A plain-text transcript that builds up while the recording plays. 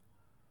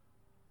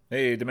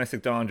Hey,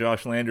 Domestic Don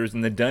Josh Landers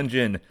in the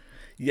dungeon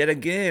yet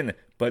again,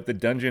 but the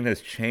dungeon has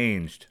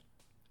changed.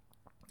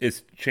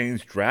 It's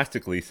changed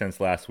drastically since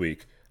last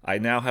week. I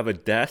now have a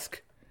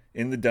desk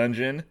in the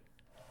dungeon,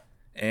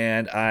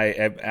 and I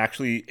am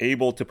actually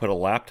able to put a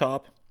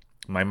laptop.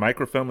 My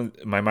microphone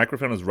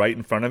is right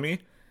in front of me.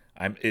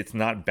 It's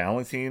not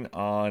balancing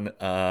on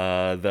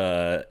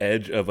the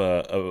edge of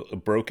a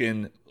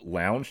broken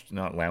lounge,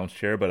 not lounge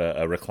chair, but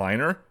a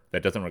recliner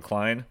that doesn't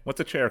recline. What's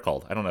a chair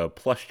called? I don't know, a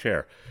plush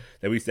chair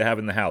that we used to have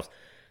in the house.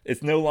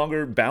 It's no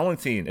longer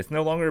balancing. It's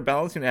no longer a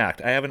balancing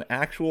act. I have an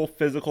actual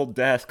physical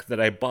desk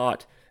that I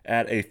bought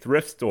at a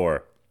thrift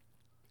store.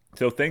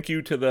 So thank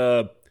you to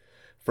the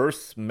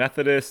First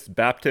Methodist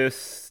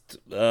Baptist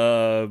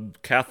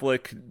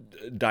Catholic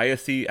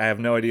diocese. I have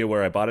no idea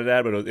where I bought it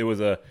at, but it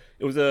was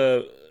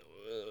a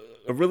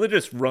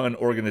religious run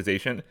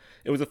organization.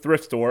 It was a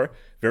thrift store,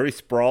 very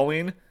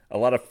sprawling, a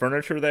lot of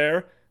furniture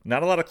there,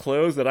 not a lot of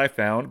clothes that I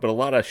found, but a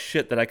lot of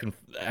shit that I can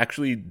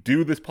actually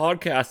do this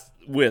podcast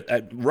with.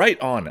 Right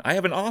on. I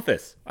have an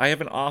office.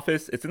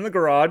 It's in the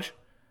garage.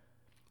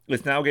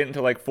 It's now getting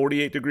to like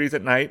 48 degrees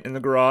at night in the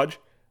garage.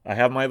 I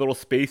have my little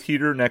space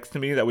heater next to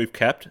me that we've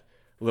kept.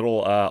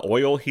 Little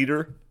oil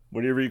heater,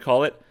 whatever you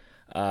call it.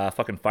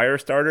 Fucking fire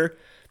starter.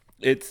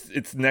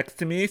 It's next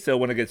to me, so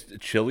when it gets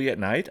chilly at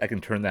night, I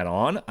can turn that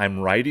on. I'm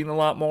writing a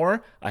lot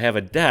more. I have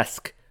a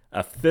desk,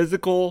 a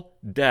physical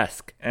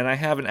desk, and I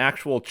have an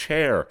actual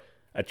chair,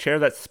 a chair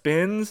that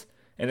spins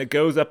and it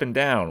goes up and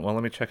down. Well,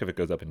 let me check if it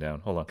goes up and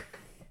down. Hold on.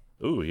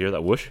 Ooh, you hear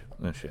that whoosh?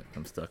 Oh shit,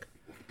 I'm stuck.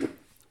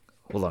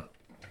 Hold on.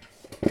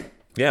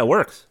 Yeah, it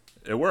works.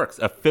 It works.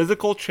 A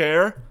physical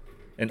chair,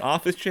 an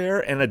office chair,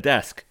 and a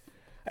desk.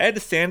 I had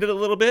to sand it a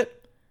little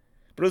bit,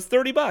 but it was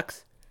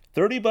 $30.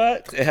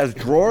 $30. It has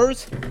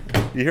drawers.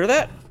 You hear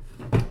that?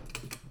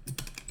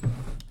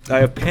 I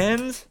have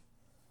pens.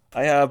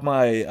 I have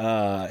my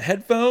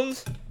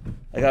headphones.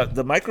 I got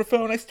the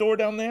microphone I store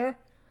down there.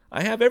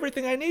 I have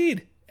everything I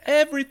need.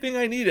 Everything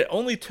I need. It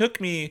only took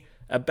me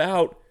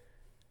about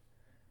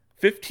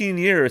 15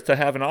 years to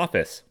have an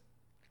office.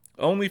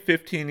 Only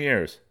 15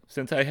 years.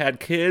 Since I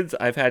had kids,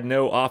 I've had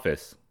no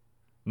office.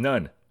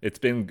 None.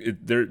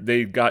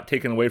 They got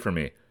taken away from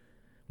me.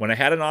 When I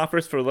had an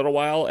office for a little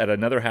while at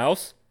another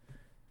house,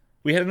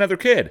 we had another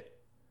kid.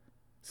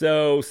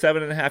 So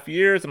 7.5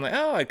 years, I'm like,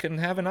 oh, I can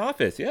have an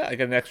office. Yeah, I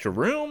got an extra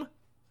room.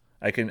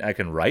 I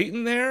can write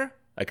in there.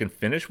 I can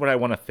finish what I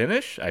want to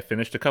finish. I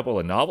finished a couple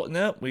of novels.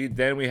 No,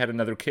 then we had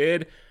another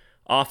kid.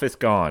 Office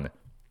gone.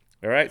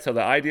 All right, so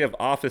the idea of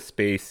office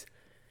space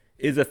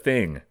is a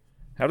thing.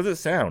 How does it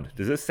sound?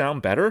 Does this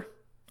sound better?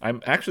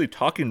 I'm actually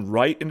talking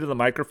right into the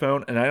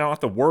microphone, and I don't have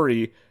to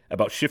worry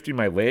about shifting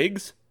my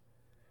legs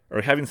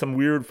or having some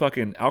weird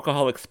fucking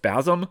alcoholic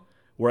spasm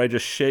where I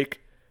just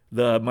shake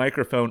the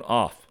microphone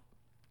off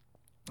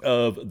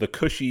of the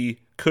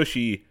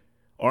cushy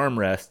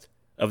armrest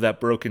of that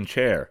broken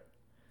chair.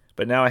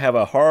 But now I have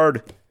a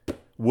hard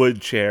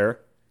wood chair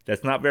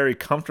that's not very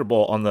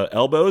comfortable on the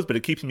elbows, but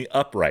it keeps me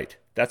upright.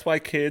 That's why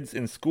kids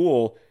in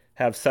school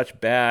have such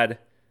bad...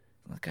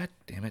 Oh, God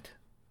damn it.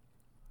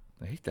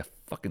 I hate that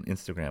fucking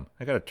Instagram.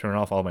 I gotta turn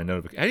off all my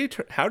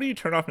notifications. How do you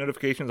turn off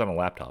notifications on a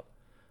laptop?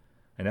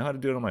 I know how to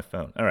do it on my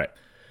phone. All right.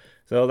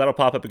 So that'll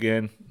pop up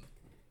again.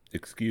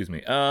 Excuse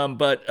me.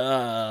 But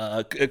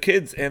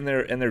kids and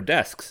their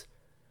desks.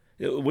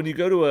 When you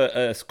go to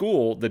a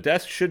school, the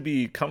desk should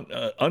be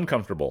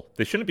uncomfortable.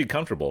 They shouldn't be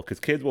comfortable because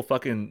kids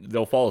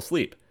they'll fall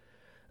asleep.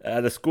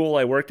 The school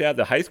I worked at,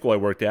 the high school I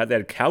worked at, they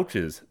had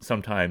couches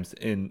sometimes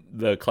in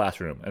the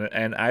classroom.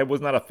 And I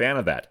was not a fan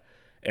of that.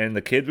 And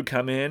the kids would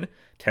come in,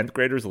 10th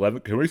graders,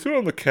 11th, can we sit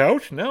on the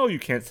couch? No, you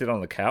can't sit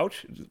on the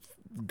couch.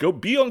 Go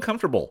be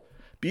uncomfortable.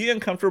 Be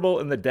uncomfortable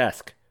in the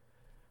desk.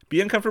 Be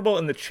uncomfortable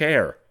in the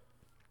chair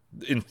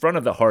in front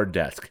of the hard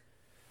desk.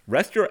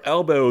 Rest your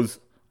elbows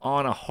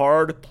on a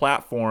hard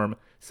platform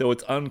so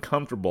it's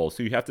uncomfortable.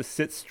 So you have to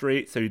sit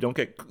straight so you don't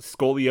get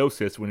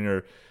scoliosis when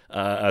you're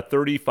a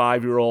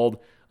 35-year-old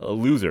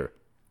loser,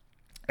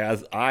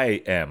 as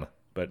I am,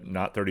 but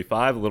not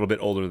 35, a little bit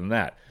older than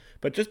that.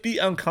 But just be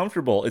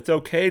uncomfortable. It's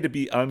okay to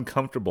be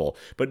uncomfortable.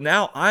 But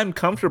now I'm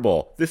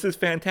comfortable. This is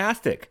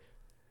fantastic.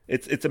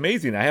 It's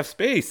amazing. I have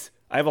space.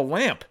 I have a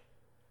lamp.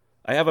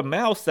 I have a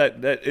mouse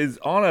that is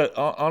on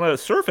a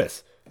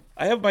surface.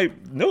 I have my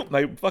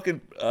fucking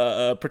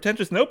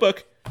pretentious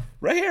notebook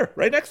right here,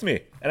 right next to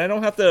me. And I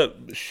don't have to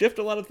shift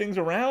a lot of things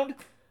around.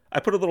 I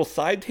put a little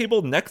side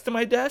table next to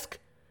my desk,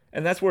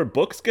 and that's where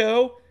books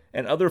go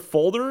and other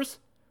folders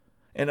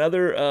and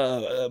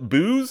other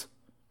booze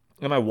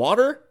and my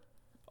water.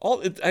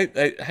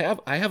 I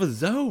have a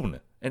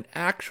zone, an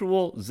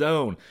actual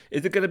zone.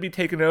 Is it going to be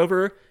taken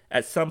over?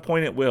 At some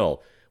point it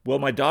will. Will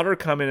my daughter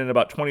come in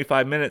about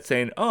 25 minutes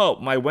saying, oh,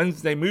 my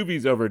Wednesday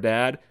movie's over,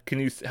 Dad. Can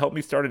you help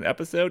me start an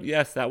episode?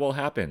 Yes, that will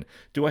happen.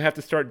 Do I have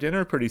to start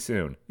dinner pretty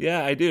soon?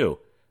 Yeah, I do.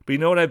 But you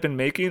know what I've been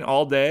making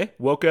all day?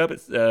 Woke up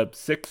at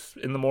 6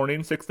 in the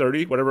morning,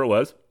 6:30, whatever it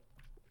was.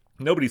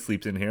 Nobody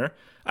sleeps in here.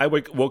 I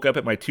woke up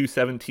at my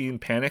 2:17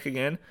 panic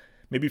again.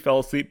 Maybe fell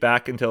asleep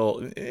back until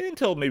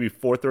maybe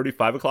 4:30,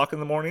 5 o'clock in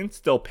the morning,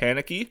 still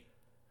panicky.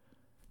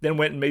 Then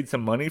went and made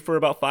some money for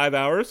about 5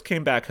 hours,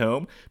 came back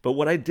home. But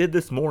what I did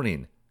this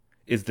morning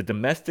is the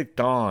domestic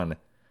dawn,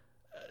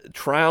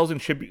 trials and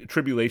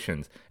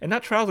tribulations. And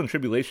not trials and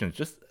tribulations,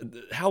 just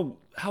how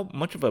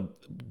much of a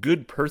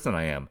good person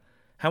I am.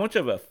 How much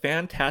of a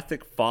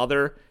fantastic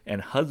father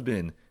and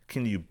husband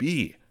can you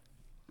be?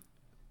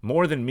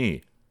 More than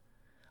me.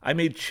 I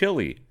made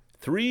chili,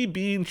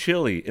 3-bean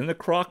chili in the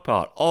crock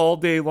pot all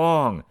day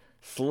long,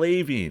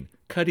 slaving,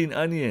 cutting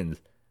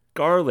onions,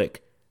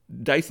 garlic,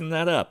 dicing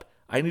that up.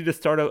 I need to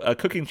start a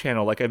cooking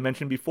channel like I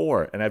mentioned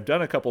before, and I've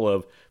done a couple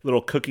of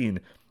little cooking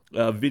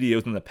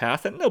videos in the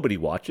past that nobody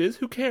watches.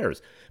 Who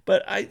cares?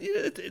 But I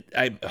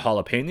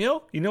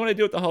jalapeno. You know what I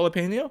do with the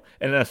jalapeno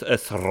and a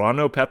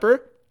serrano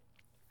pepper?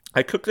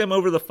 I cook them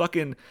over the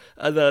fucking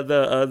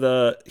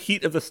the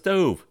heat of the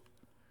stove,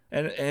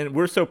 and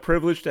we're so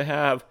privileged to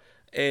have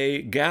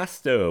a gas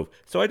stove.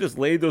 So I just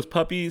laid those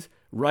puppies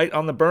right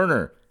on the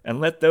burner and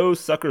let those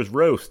suckers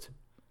roast,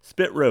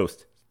 spit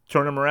roast.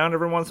 Turn them around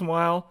every once in a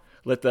while.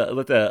 Let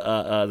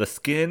the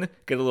skin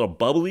get a little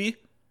bubbly,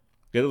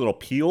 get a little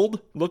peeled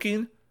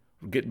looking,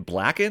 get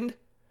blackened,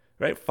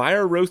 right?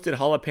 Fire roasted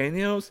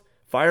jalapenos,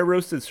 fire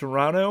roasted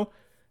serrano,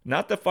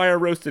 not the fire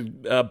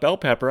roasted bell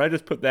pepper. I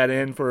just put that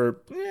in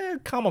for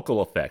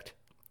comical effect,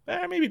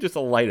 maybe just a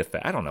light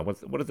effect. I don't know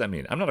what does that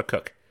mean. I'm not a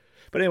cook,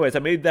 but anyways, I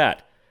made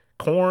that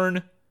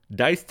corn,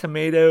 diced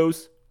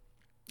tomatoes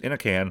in a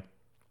can.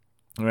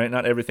 Right,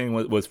 not everything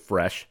was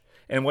fresh.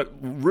 And what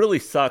really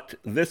sucked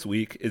this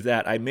week is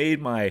that I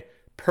made my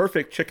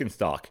perfect chicken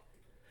stock.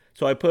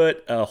 So I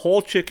put a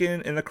whole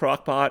chicken in the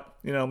crock pot,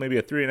 maybe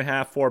a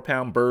 3.5, 4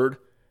 pound bird.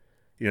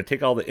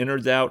 Take all the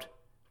innards out,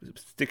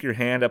 stick your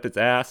hand up its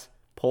ass,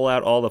 pull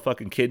out all the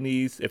fucking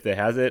kidneys if it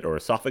has it, or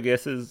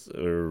esophaguses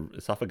or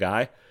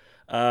esophagi.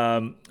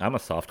 I'm a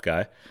soft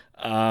guy,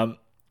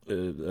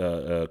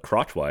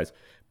 crotch wise.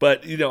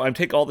 But, I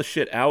take all the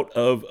shit out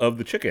of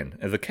the chicken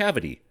as a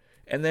cavity.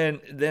 And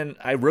then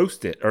I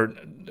roast it, or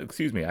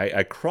excuse me,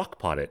 I crock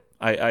pot it.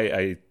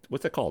 I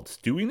what's that called?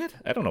 Stewing it?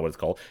 I don't know what it's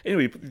called.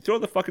 Anyway, throw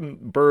the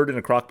fucking bird in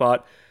a crock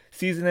pot,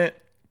 season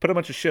it, put a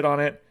bunch of shit on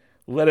it,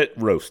 let it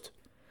roast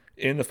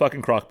in the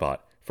fucking crock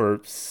pot for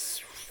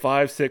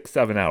 5, 6,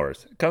 7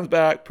 hours. It comes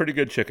back, pretty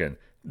good chicken.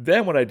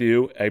 Then what I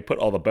do, I put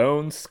all the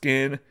bones,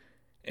 skin,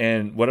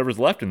 and whatever's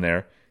left in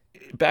there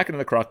back into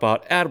the crock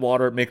pot, add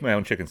water, make my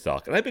own chicken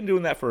stock. And I've been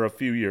doing that for a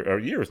few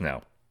years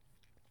now.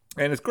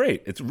 And it's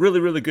great. It's really,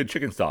 really good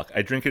chicken stock.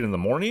 I drink it in the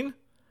morning.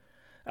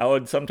 I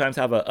would sometimes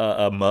have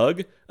a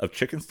mug of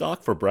chicken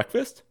stock for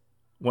breakfast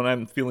when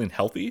I'm feeling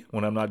healthy,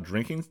 when I'm not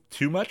drinking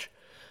too much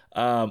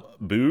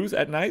booze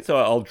at night. So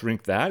I'll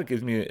drink that.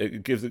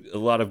 It gives a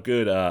lot of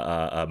good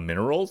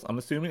minerals, I'm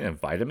assuming, and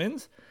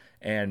vitamins,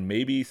 and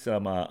maybe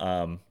some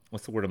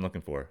what's the word I'm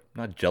looking for?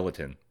 Not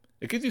gelatin.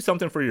 It gives you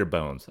something for your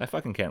bones. I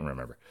fucking can't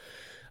remember.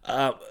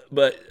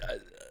 But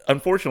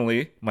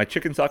unfortunately, my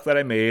chicken stock that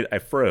I made, I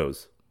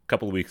froze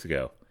couple of weeks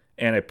ago,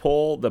 and I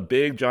pull the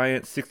big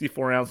giant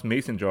 64-ounce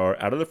mason jar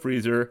out of the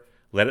freezer,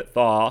 let it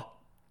thaw,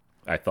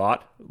 I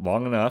thought,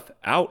 long enough,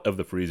 out of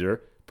the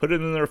freezer, put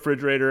it in the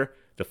refrigerator,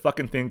 the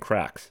fucking thing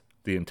cracks.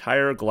 The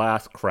entire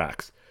glass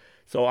cracks.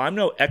 So I'm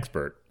no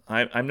expert.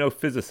 I'm no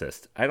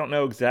physicist. I don't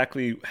know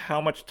exactly how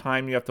much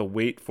time you have to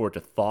wait for it to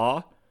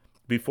thaw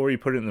before you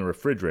put it in the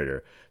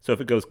refrigerator. So if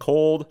it goes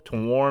cold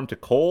to warm to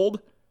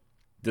cold,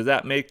 does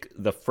that make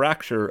the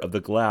fracture of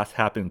the glass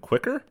happen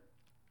quicker?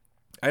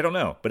 I don't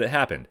know, but it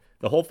happened.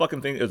 The whole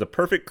fucking thing is a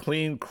perfect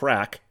clean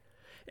crack,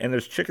 and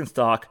there's chicken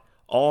stock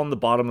all in the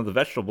bottom of the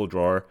vegetable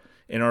drawer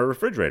in our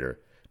refrigerator.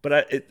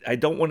 But I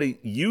don't want to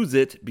use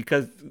it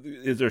because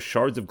is there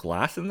shards of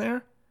glass in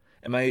there?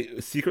 Am I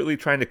secretly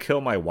trying to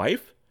kill my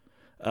wife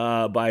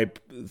by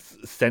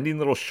sending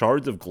little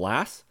shards of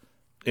glass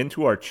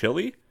into our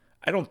chili?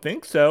 I don't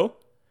think so.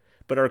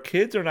 But our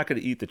kids are not going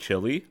to eat the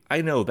chili.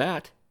 I know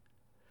that.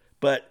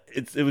 But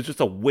it was just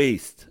a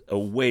waste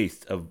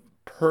of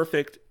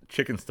perfect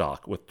chicken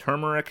stock with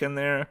turmeric in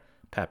there,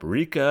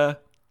 paprika,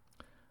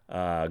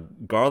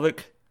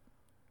 garlic,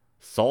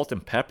 salt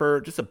and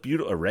pepper, just a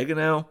beautiful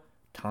oregano,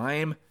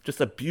 thyme,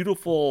 just a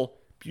beautiful,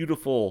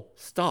 beautiful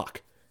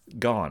stock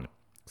gone.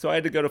 So I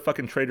had to go to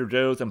fucking Trader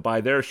Joe's and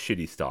buy their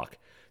shitty stock.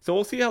 So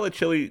we'll see how the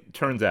chili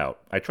turns out.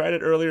 I tried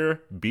it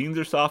earlier. Beans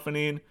are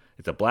softening.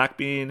 It's a black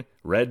bean,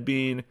 red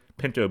bean,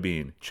 pinto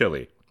bean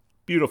chili.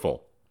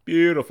 Beautiful,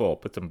 beautiful.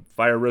 Put some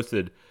fire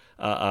roasted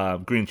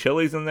green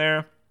chilies in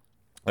there.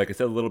 Like I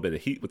said, a little bit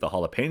of heat with the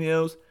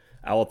jalapenos.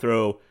 I will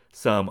throw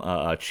some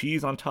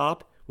cheese on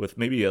top with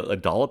maybe a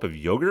dollop of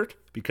yogurt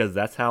because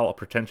that's how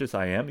pretentious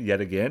I am.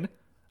 Yet again,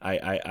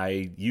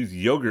 I use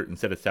yogurt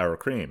instead of sour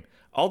cream.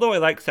 Although I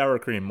like sour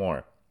cream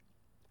more.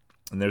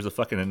 And there's a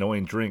fucking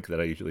annoying drink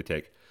that I usually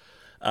take.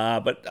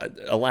 But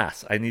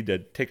alas, I need to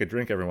take a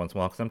drink every once in a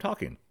while because I'm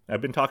talking.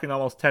 I've been talking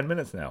almost 10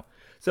 minutes now.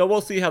 So we'll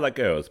see how that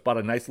goes. Bought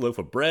a nice loaf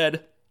of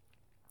bread.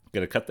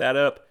 Gonna cut that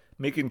up.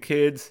 Making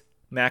kids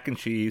mac and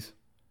cheese.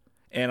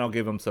 And I'll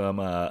give them some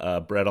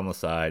bread on the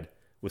side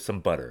with some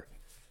butter.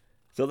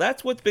 So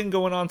that's what's been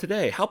going on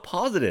today. How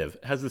positive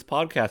has this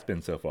podcast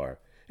been so far?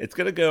 It's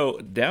going to go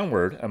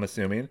downward, I'm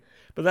assuming,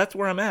 but that's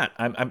where I'm at.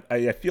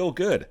 I feel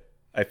good.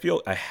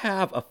 I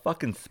have a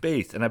fucking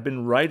space, and I've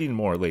been writing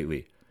more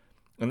lately,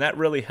 and that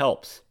really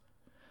helps.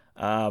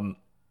 And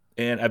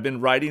I've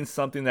been writing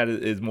something that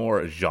is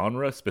more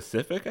genre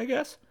specific, I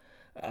guess.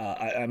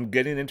 I'm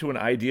getting into an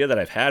idea that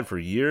I've had for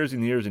years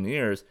and years and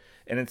years,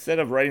 and instead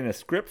of writing a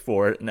script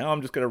for it, now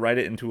I'm just going to write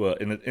it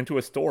into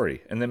a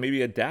story, and then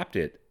maybe adapt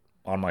it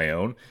on my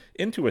own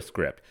into a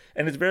script.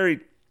 And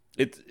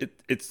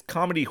it's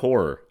comedy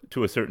horror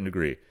to a certain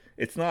degree.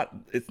 It's not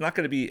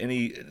going to be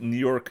any New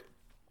York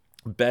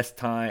best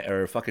time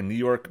or fucking New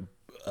York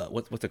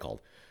what's it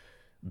called,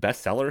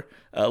 bestseller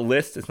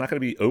list. It's not going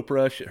to be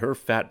Oprah. Her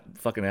fat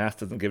fucking ass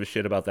doesn't give a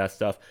shit about that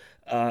stuff.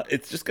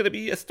 It's just going to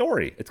be a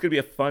story. It's going to be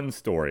a fun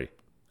story,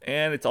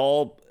 and it's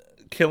all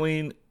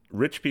killing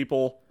rich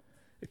people,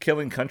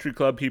 killing country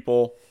club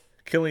people,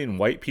 killing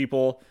white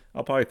people.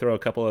 I'll probably throw a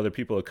couple other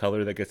people of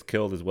color that gets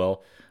killed as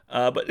well.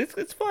 But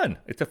it's fun.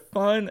 It's a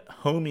fun,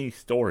 homey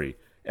story.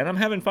 And I'm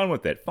having fun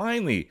with it.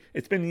 Finally,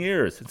 it's been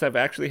years since I've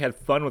actually had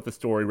fun with the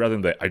story rather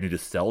than I need to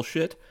sell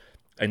shit.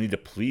 I need to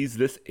please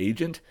this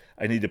agent.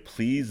 I need to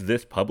please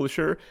this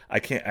publisher. I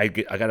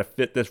got to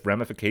fit this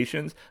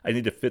ramifications. I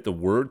need to fit the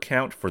word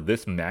count for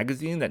this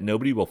magazine that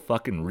nobody will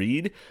fucking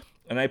read.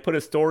 And I put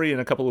a story in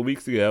a couple of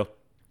weeks ago,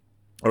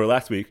 or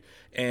last week,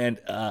 and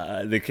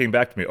they came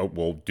back to me, oh,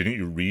 well, didn't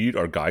you read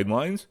our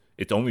guidelines?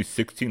 It's only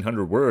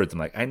 1,600 words. I'm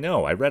like, I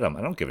know, I read them.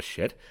 I don't give a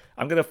shit.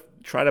 I'm going to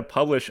try to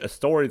publish a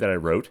story that I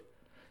wrote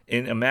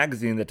in a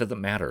magazine that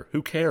doesn't matter.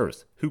 Who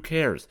cares? Who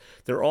cares?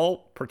 They're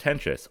all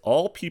pretentious.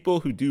 All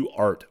people who do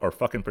art are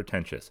fucking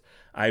pretentious.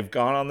 I've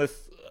gone on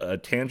this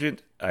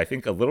tangent, I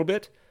think, a little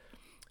bit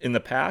in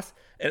the past,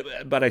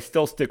 but I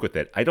still stick with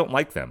it. I don't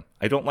like them.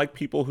 I don't like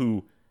people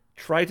who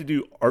try to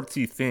do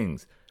artsy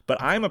things.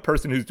 But I'm a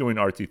person who's doing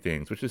artsy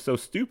things, which is so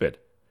stupid.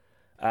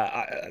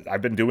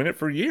 I've been doing it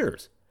for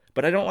years,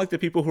 but I don't like the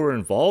people who are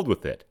involved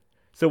with it.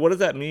 So what does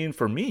that mean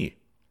for me?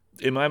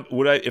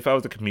 If I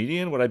was a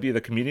comedian, would I be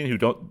the comedian who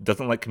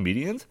doesn't like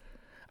comedians?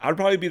 I would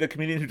probably be the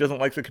comedian who doesn't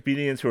like the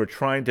comedians who are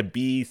trying to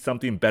be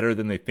something better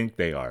than they think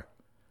they are.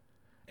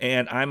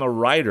 And I'm a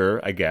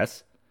writer, I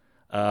guess.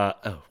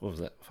 What was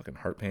that? Fucking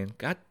heart pain.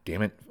 God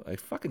damn it! I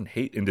fucking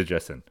hate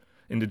indigestion.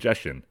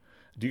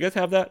 Do you guys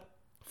have that?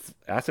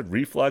 Acid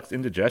reflux,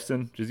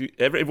 indigestion. Just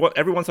every once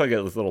in a while I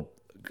get this little.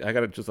 I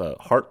got just a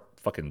heart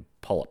fucking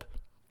polyp.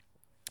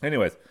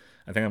 Anyways,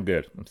 I think I'm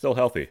good. I'm still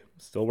healthy.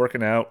 Still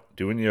working out,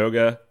 doing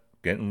yoga,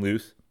 getting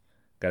loose.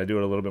 Got to do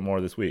it a little bit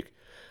more this week.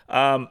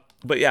 But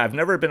yeah, I've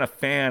never been a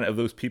fan of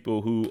those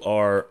people who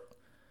are,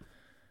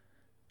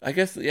 I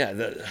guess,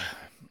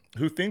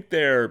 who think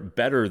they're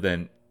better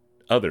than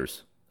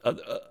others.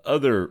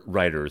 Other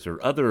writers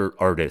or other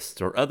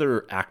artists or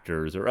other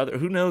actors or other,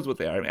 who knows what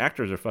they are. I mean,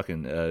 actors are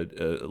fucking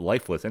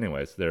lifeless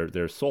anyways.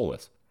 They're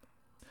soulless.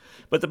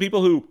 But the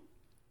people who,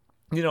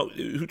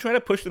 who try to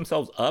push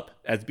themselves up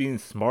as being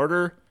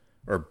smarter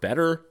or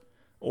better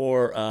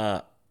or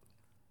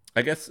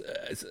I guess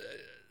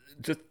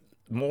just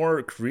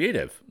more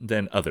creative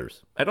than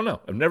others. I don't know.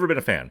 I've never been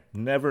a fan.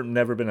 Never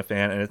been a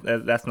fan,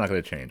 and that's not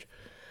going to change.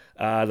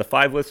 The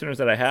 5 listeners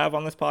that I have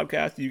on this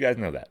podcast, you guys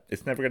know that.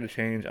 It's never going to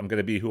change. I'm going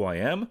to be who I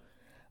am.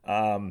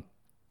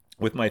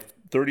 With my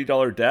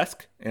 $30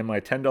 desk and my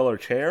 $10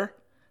 chair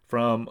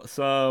from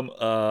some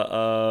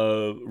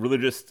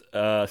religious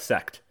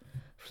sect,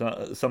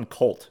 some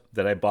cult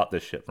that I bought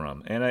this shit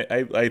from. And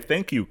I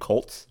thank you,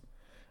 cults.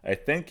 I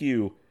thank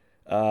you,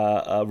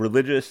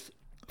 religious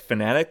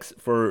fanatics,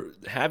 for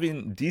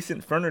having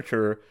decent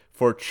furniture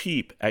for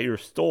cheap at your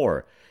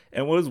store.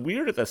 And what was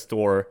weird at the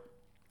store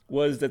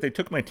was that they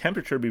took my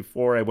temperature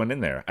before I went in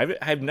there.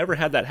 I've never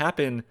had that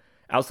happen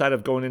outside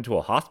of going into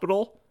a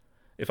hospital.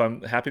 If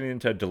I'm happening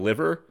to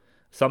deliver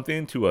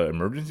something to an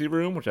emergency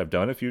room, which I've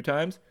done a few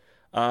times,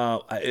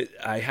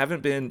 I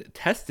haven't been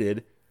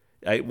tested.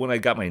 When I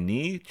got my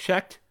knee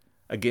checked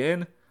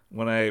again,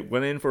 when I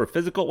went in for a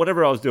physical,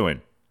 whatever I was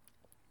doing,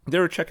 they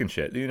were checking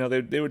shit.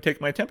 They would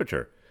take my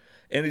temperature.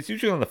 And it's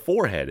usually on the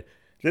forehead.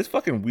 This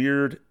fucking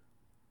weird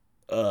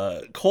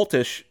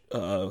cultish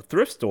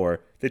thrift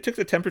store, they took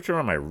the temperature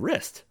on my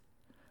wrist.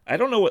 I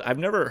don't know. I've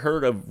never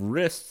heard of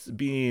wrists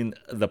being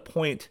the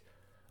point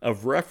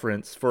of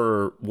reference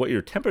for what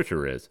your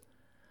temperature is.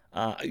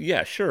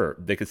 Yeah, sure.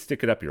 They could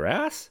stick it up your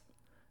ass,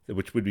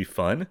 which would be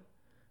fun.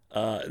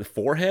 The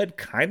forehead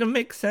kind of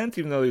makes sense,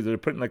 even though they're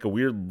putting like a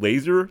weird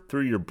laser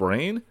through your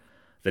brain.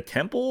 The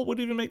temple would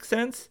even make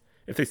sense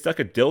if they stuck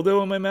a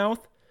dildo in my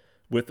mouth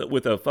with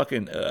a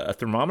fucking a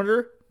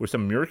thermometer with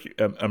some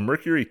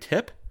mercury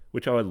tip,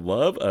 which I would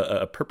love.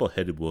 A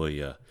purple-headed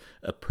warrior.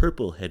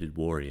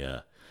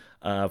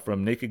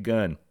 From Naked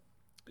Gun,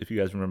 if you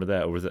guys remember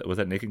that. Or was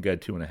that Naked Gun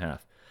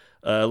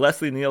 2.5?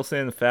 Leslie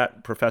Nielsen,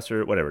 fat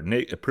professor, whatever,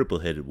 a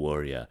purple-headed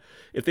warrior.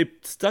 If they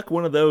stuck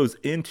one of those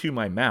into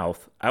my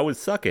mouth, I would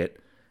suck it,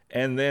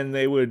 and then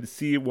they would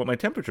see what my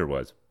temperature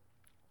was.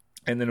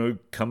 And then it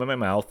would come in my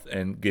mouth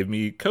and give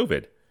me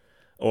COVID.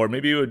 or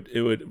maybe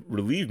it would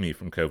relieve me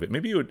from COVID.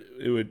 Maybe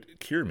it would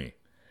cure me.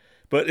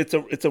 But it's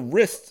a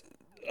wrist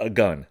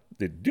gun.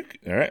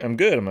 All right, I'm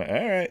good. I'm like,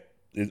 all right.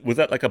 Was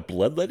that like a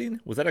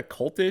bloodletting? Was that a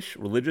cultish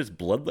religious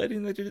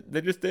bloodletting that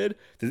they just did?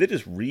 Did they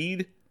just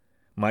read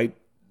my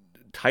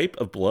type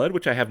of blood,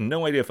 which I have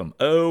no idea if I'm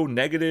O,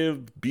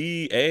 negative,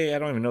 B, A. I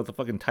don't even know what the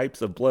fucking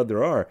types of blood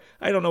there are.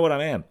 I don't know what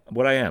I am.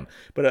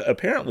 But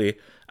apparently,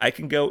 I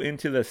can go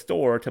into the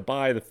store to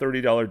buy the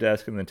 $30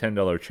 desk and the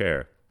 $10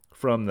 chair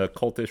from the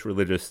cultish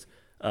religious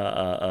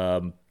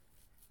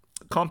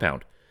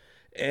compound,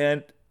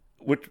 and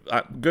which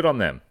good on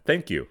them.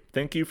 Thank you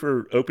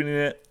for opening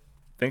it.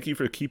 Thank you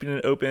for keeping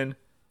it open.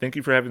 Thank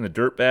you for having the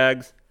dirt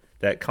bags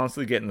that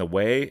constantly get in the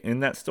way in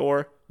that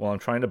store while I'm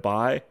trying to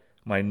buy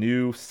my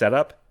new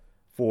setup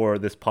for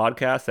this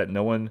podcast that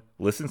no one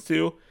listens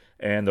to,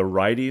 and the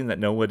writing that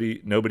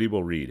nobody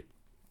will read.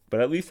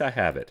 But at least I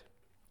have it.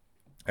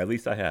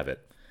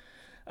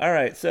 All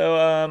right,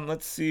 so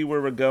let's see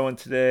where we're going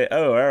today.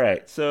 Oh, all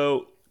right.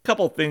 So a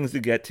couple things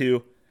to get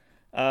to.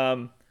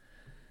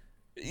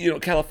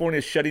 California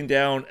is shutting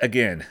down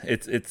again.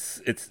 It's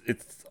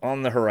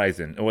on the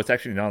horizon. Oh, it's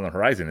actually not on the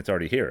horizon. It's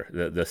already here.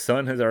 The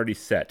sun has already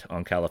set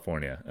on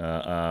California.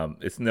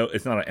 It's not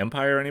an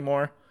empire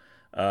anymore.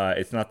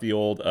 It's not the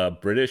old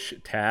British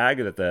tag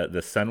that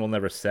the sun will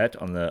never set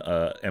on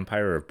the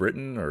Empire of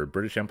Britain or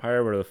British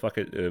Empire, where the fuck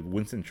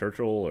Winston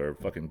Churchill or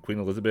fucking Queen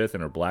Elizabeth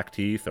and her black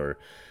teeth, or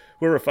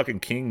whoever fucking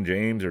King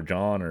James or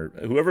John or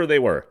whoever they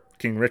were,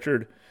 King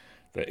Richard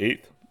the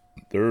 8th,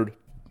 3rd,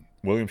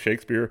 William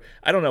Shakespeare.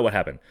 I don't know what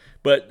happened,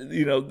 but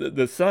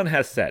the sun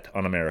has set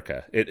on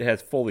America. It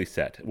has fully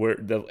set. Where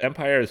the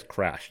empire has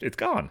crashed. It's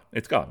gone.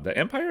 The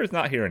empire is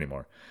not here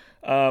anymore.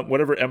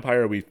 Whatever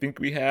empire we think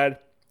we had,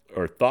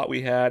 or thought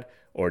we had,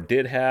 or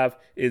did have,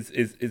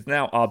 is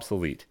now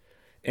obsolete.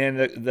 And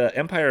the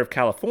Empire of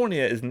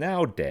California is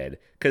now dead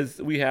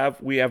because we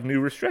have new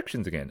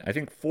restrictions again. I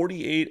think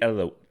 48 out of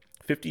the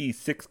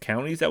 56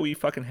 counties that we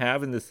fucking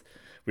have in this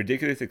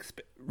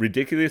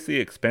ridiculously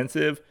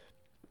expensive,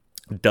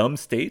 dumb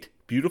state,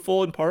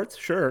 beautiful in parts,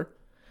 sure,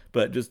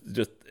 but just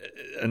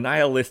a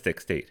nihilistic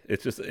state.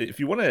 It's just, if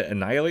you want to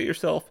annihilate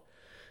yourself,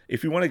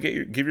 if you want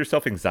to give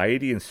yourself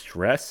anxiety and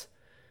stress,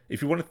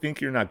 if you want to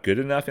think you're not good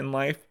enough in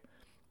life,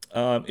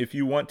 if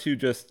you want to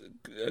just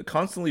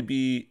constantly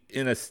be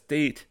in a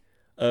state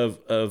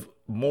of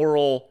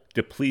moral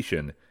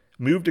depletion,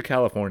 move to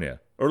California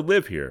or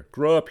live here,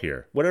 grow up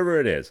here, whatever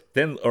it is,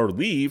 then, or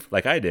leave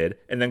like I did,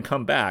 and then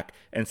come back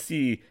and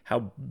see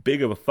how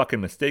big of a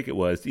fucking mistake it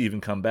was to even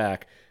come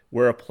back,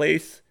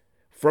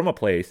 from a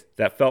place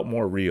that felt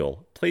more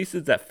real,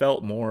 places that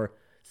felt more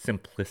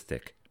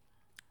simplistic.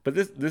 But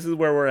this is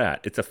where we're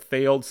at. It's a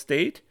failed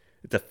state.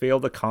 It's a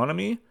failed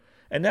economy.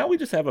 And now we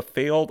just have a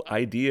failed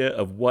idea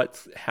of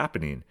what's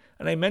happening.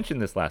 And I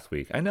mentioned this last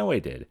week. I know I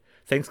did.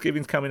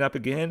 Thanksgiving's coming up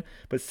again.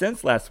 But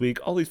since last week,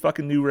 all these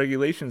fucking new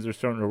regulations are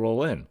starting to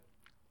roll in.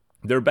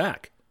 They're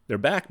back. They're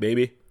back,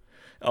 baby.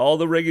 All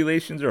the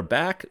regulations are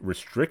back.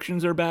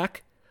 Restrictions are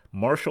back.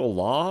 Martial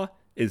law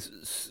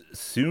is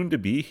soon to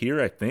be here,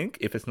 I think,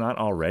 if it's not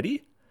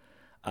already.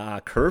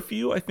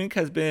 Curfew, I think,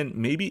 has been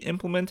maybe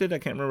implemented. I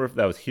can't remember if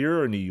that was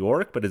here or New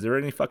York, but is there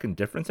any fucking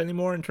difference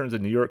anymore in terms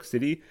of New York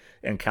City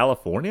and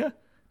California?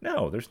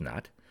 No, there's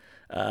not.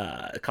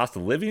 Cost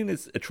of living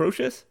is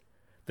atrocious.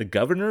 The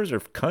governors are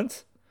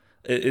cunts.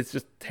 It's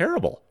just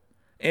terrible.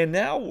 And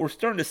now we're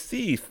starting to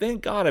see,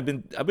 thank God, I've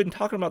been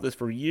talking about this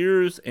for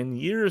years and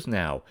years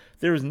now.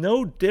 There's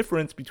no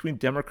difference between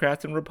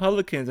Democrats and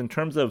Republicans in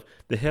terms of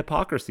the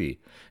hypocrisy,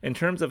 in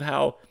terms of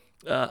how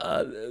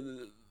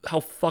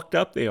fucked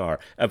up they are,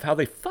 of how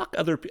they fuck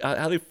their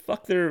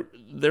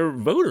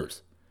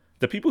voters,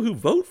 the people who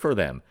vote for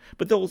them.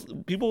 But those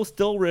people will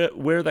still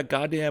wear that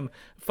goddamn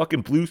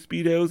fucking blue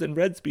Speedos and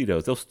red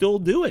Speedos. They'll still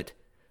do it.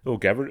 Oh,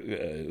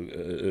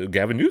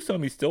 Gavin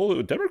Newsom, he's still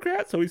a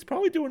Democrat, so he's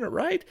probably doing it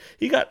right.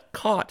 He got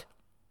caught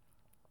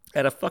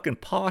at a fucking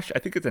posh, I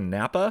think it's a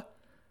Napa,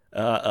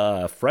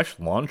 Fresh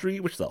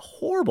Laundry, which is a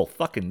horrible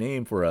fucking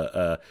name for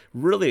a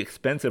really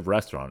expensive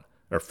restaurant.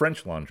 Or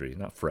French Laundry,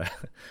 not Fresh.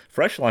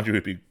 Fresh Laundry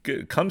would be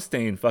good. Cum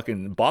Stain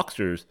fucking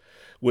Boxers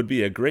would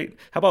be a great...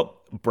 How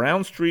about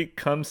Brown Street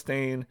Cum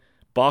Stain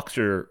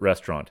Boxer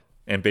Restaurant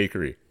and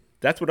Bakery?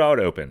 That's what I would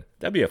open.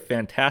 That'd be a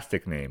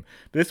fantastic name.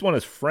 But this one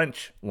is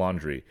French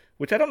Laundry,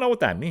 which I don't know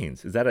what that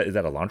means. Is that a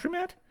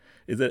laundromat?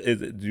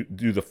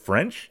 Do the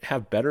French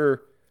have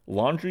better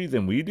laundry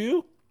than we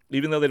do,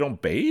 even though they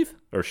don't bathe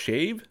or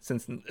shave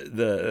since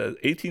the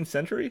 18th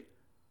century?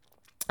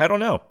 I don't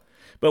know.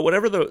 But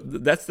whatever,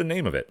 that's the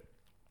name of it.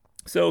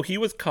 So he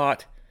was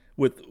caught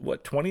with,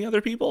 20 other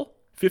people?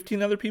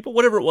 15 other people?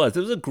 Whatever it was. It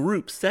was a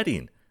group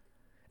setting.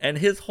 And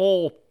his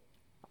whole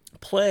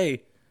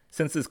play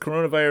since this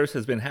coronavirus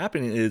has been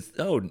happening is,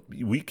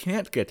 we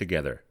can't get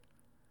together.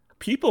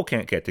 People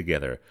can't get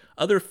together.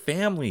 Other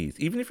families,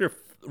 even if you're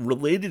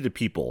related to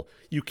people,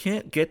 you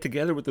can't get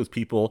together with those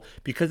people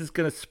because it's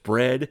going to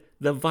spread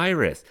the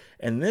virus.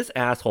 And this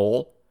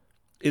asshole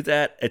is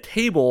at a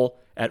table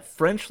at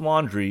French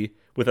Laundry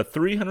with a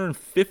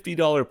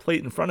 $350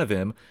 plate in front of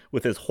him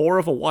with his whore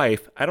of a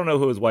wife. I don't know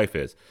who his wife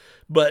is,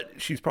 but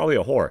she's probably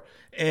a whore.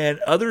 And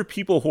other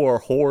people who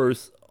are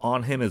whores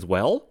on him as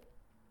well.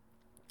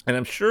 And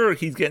I'm sure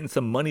he's getting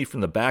some money from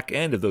the back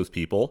end of those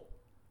people.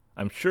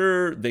 I'm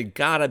sure they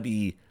gotta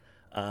be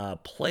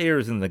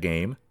players in the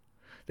game.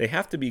 They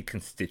have to be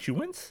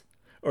constituents,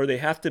 or they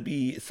have to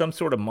be some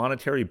sort of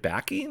monetary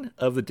backing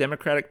of the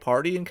Democratic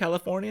Party in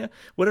California,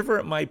 whatever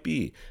it might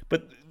be.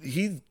 But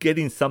he's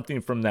getting something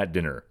from that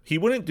dinner. He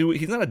wouldn't do it.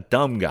 He's not a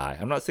dumb guy.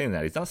 I'm not saying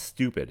that. He's not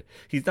stupid.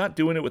 He's not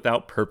doing it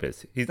without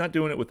purpose. He's not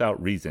doing it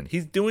without reason.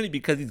 He's doing it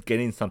because he's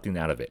getting something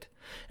out of it.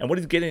 And what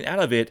he's getting out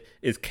of it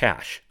is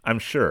cash, I'm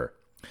sure.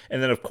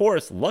 And then, of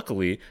course,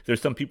 luckily, there's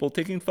some people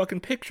taking fucking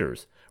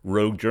pictures.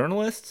 Rogue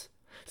journalists,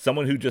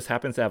 someone who just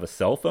happens to have a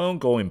cell phone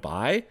going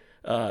by.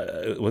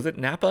 Was it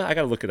Napa? I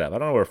gotta look it up. I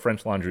don't know where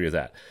French Laundry is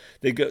at.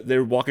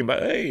 They're walking by.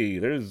 Hey,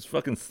 there's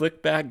fucking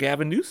slick back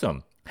Gavin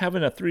Newsom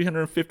having a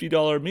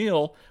 $350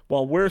 meal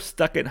while we're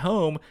stuck at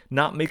home,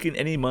 not making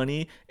any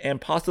money and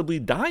possibly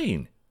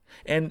dying.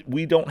 And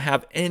we don't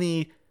have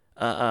any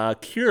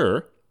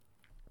cure.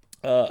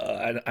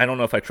 I don't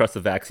know if I trust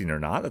the vaccine or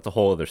not. That's a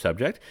whole other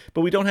subject.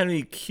 But we don't have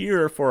any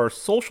cure for our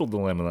social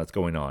dilemma that's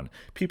going on.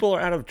 People are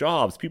out of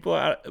jobs. People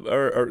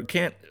are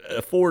can't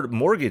afford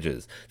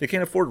mortgages. They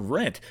can't afford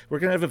rent. We're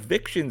going to have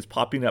evictions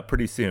popping up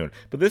pretty soon.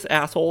 But this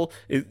asshole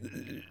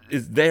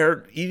is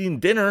there eating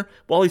dinner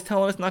while he's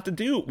telling us not to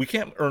do. We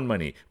can't earn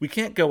money. We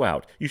can't go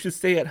out. You should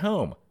stay at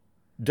home.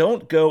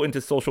 Don't go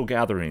into social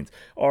gatherings.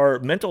 Our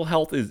mental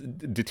health is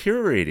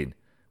deteriorating.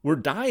 We're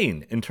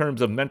dying in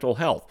terms of mental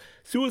health.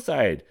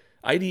 Suicide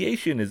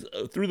ideation is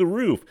through the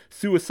roof.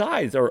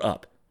 Suicides are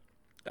up.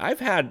 I've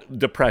had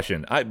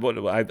depression. I've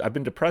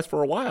been depressed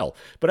for a while,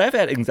 but I've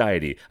had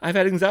anxiety. I've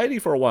had anxiety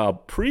for a while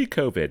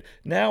pre-COVID.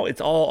 Now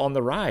it's all on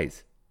the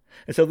rise.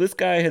 And so this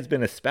guy has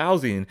been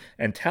espousing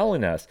and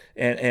telling us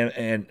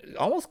and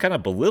almost kind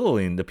of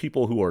belittling the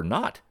people who are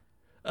not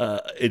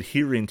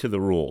adhering to the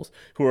rules,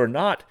 who are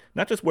not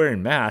just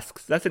wearing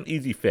masks. That's an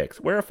easy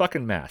fix. Wear a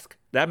fucking mask.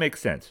 That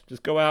makes sense.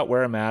 Just go out,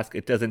 wear a mask.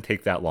 It doesn't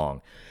take that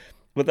long.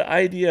 But the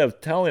idea of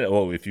telling,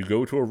 oh, if you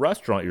go to a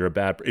restaurant, you're a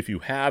bad, if you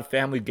have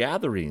family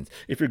gatherings,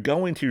 if you're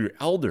going to your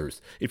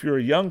elders, if you're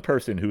a young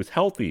person who's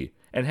healthy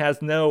and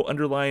has no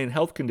underlying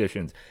health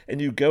conditions, and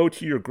you go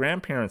to your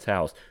grandparents'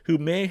 house who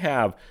may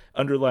have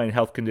underlying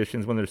health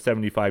conditions when they're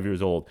 75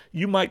 years old,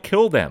 you might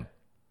kill them.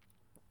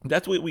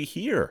 That's what we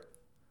hear.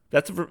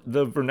 That's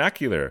the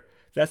vernacular.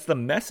 That's the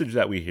message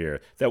that we hear,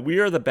 that we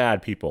are the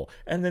bad people.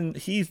 And then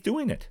he's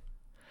doing it.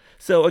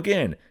 So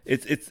again,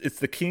 it's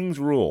the king's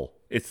rule.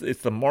 It's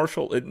the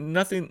martial.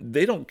 Nothing.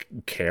 They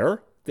don't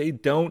care. They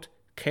don't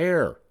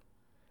care.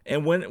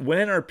 And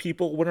when are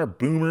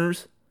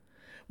boomers?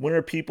 When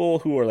are people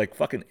who are like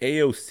fucking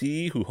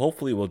AOC, who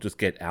hopefully will just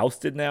get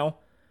ousted now?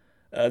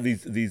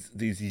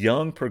 These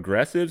young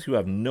progressives who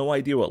have no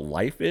idea what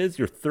life is.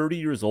 You're 30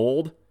 years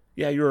old.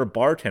 Yeah, you're a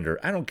bartender.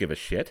 I don't give a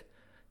shit.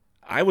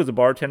 I was a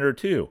bartender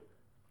too.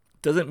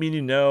 Doesn't mean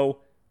you know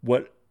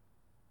what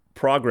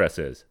progress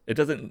is.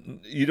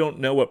 You don't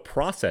know what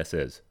process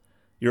is.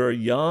 You're a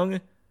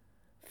young,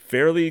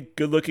 fairly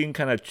good-looking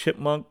kind of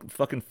chipmunk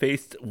fucking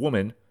faced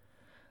woman,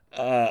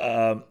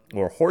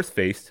 or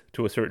horse-faced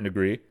to a certain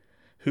degree,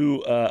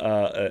 who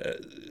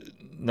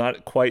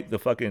not quite the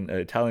fucking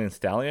Italian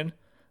stallion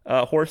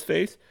horse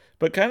face,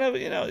 but kind of,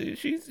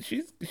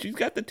 she's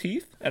got the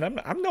teeth, and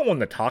I'm no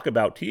one to talk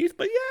about teeth,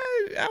 but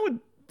yeah, I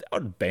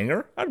would bang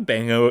her. I'd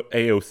bang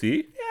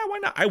AOC. Yeah, why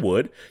not? I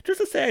would,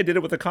 just to say I did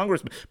it with a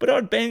congressman. But I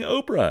would bang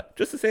Oprah,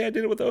 just to say I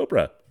did it with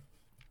Oprah.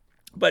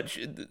 But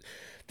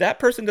that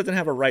person doesn't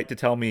have a right to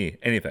tell me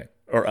anything,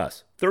 or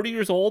us. 30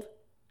 years old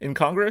in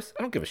Congress?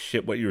 I don't give a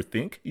shit what you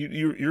think.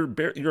 You're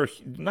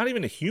not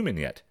even a human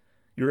yet.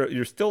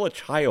 You're still a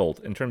child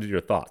in terms of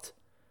your thoughts.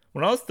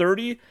 When I was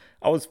 30,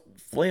 I was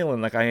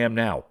flailing like I am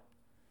now.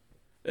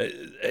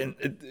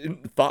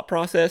 And thought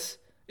process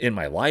in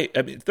my life.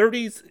 I mean, a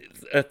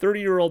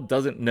 30-year-old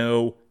doesn't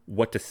know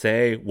what to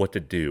say, what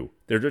to do.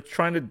 They're just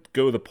trying to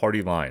go the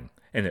party line.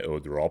 And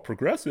they're all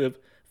progressive.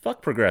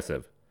 Fuck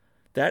progressive.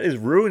 That is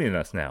ruining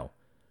us now.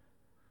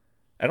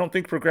 I don't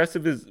think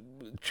progressive is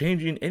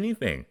changing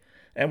anything.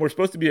 And we're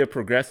supposed to be a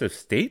progressive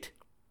state,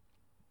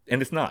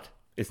 and it's not.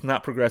 It's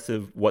not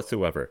progressive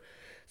whatsoever.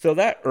 So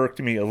that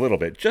irked me a little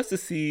bit, just to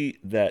see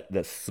that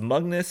the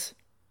smugness,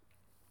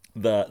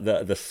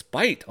 the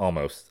spite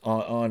almost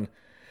on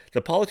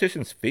the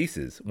politicians'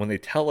 faces when they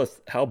tell us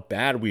how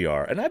bad we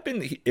are. And I've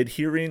been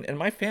adhering, and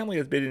my family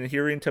has been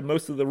adhering to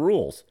most of the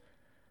rules.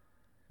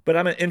 But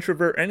I'm an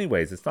introvert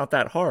anyways. It's not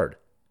that hard.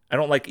 I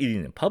don't like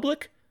eating in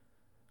public.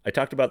 I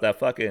talked about that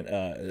fucking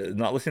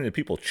not listening to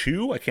people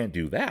chew. I can't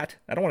do that.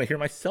 I don't want to hear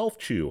myself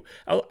chew.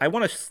 I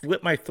want to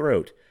slit my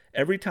throat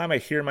every time I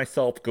hear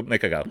myself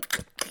make a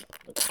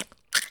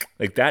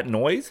like that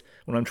noise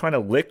when I'm trying to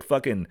lick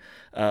fucking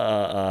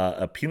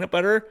a peanut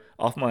butter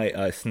off my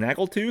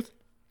snaggletooth.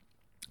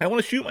 I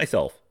want to shoot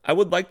myself. I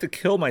would like to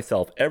kill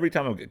myself every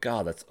time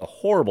God, that's a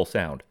horrible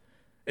sound.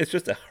 It's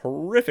just a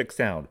horrific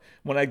sound.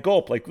 When I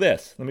gulp like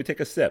this, let me take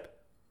a sip.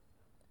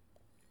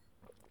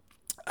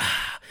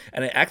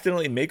 and I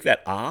accidentally make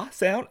that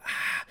sound,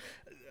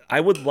 I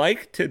would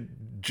like to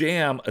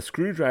jam a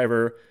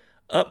screwdriver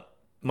up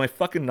my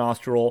fucking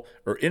nostril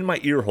or in my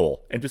ear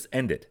hole and just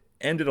end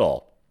it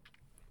all.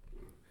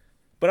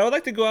 But I would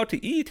like to go out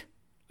to eat.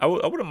 I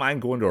wouldn't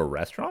mind going to a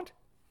restaurant.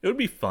 It would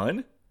be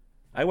fun.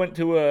 We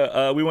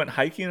went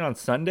hiking on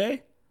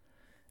Sunday,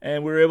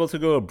 and we were able to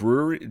go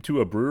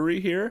to a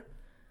brewery here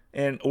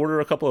and order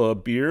a couple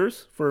of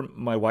beers for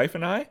my wife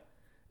and I.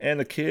 And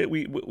the kid,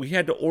 we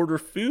had to order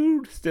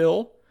food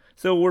still.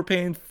 So we're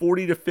paying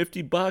 $40 to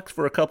 $50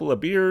 for a couple of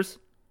beers.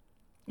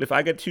 If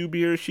I get 2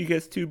 beers, she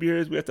gets 2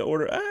 beers. We have to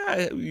order,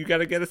 you got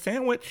to get a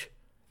sandwich.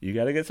 You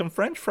got to get some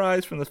French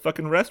fries from this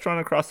fucking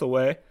restaurant across the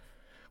way,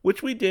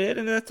 which we did,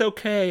 and that's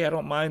okay. I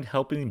don't mind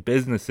helping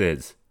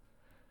businesses.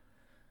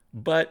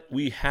 But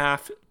we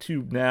have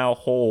to now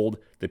hold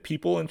the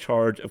people in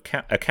charge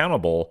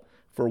accountable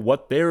for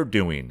what they're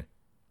doing.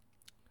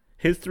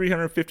 His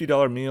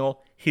 $350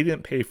 meal, he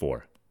didn't pay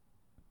for.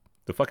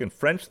 The fucking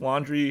French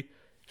Laundry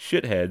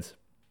shitheads,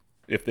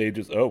 if they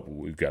just,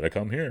 we've got to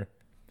come here.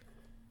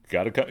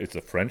 Gotta come. It's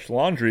a French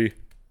Laundry.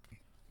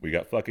 We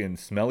got fucking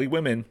smelly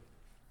women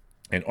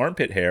and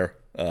armpit hair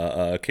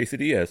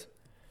quesadillas.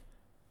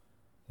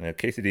 And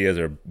quesadillas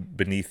are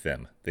beneath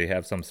them. They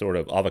have some sort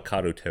of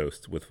avocado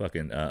toast with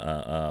fucking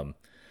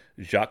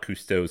Jacques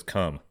Cousteau's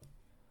cum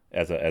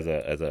as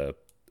a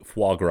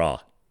foie gras.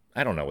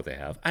 I don't know what they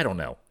have. I don't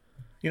know.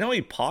 You know how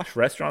many posh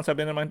restaurants I've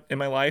been in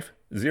my life?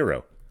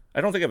 0.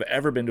 I don't think I've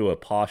ever been to a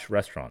posh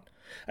restaurant.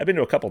 I've been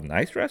to a couple of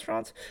nice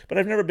restaurants, but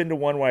I've never been to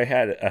one where I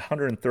had a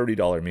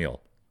 $130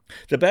 meal.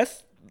 The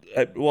best,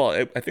 I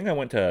think I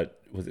went to,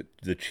 was it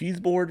the Cheese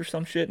Board or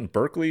some shit in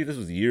Berkeley? This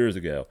was years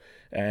ago.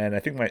 And I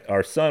think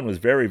our son was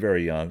very,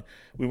 very young.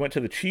 We went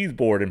to the Cheese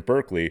Board in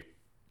Berkeley.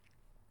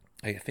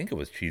 I think it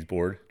was Cheese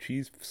Board,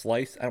 Cheese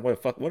Slice,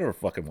 whatever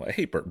fucking, I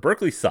hate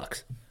Berkeley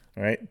sucks.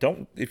 All right?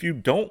 If you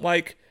don't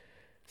like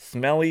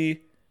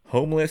smelly,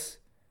 homeless,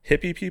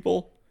 hippie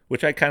people,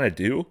 which I kind of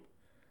do,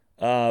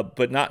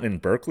 but not in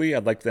Berkeley.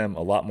 I'd like them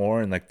a lot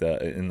more in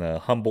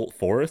the Humboldt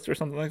Forest or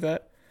something like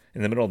that,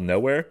 in the middle of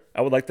nowhere. I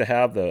would like to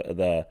have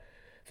the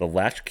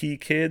latchkey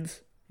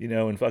kids,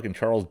 in fucking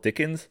Charles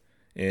Dickens,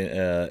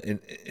 in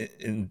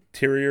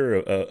interior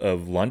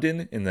of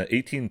London in the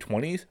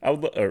 1820s.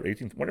 Or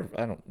 18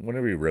 whatever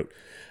whatever he wrote.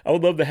 I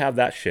would love to have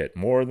that shit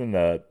more than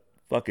the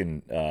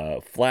fucking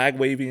flag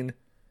waving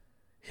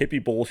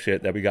hippie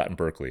bullshit that we got in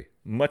Berkeley.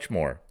 Much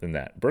more than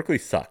that. Berkeley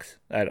sucks.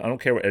 I don't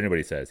care what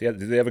anybody says. Yeah,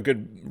 do they have a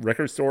good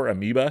record store,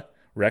 Amoeba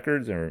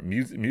Records or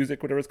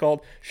music, whatever it's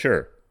called?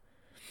 Sure.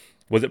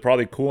 Was it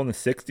probably cool in the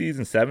 60s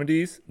and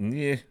 70s?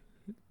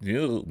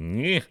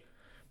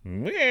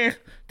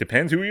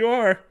 Depends who you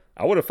are.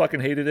 I would have fucking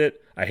hated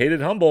it. I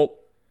hated Humboldt.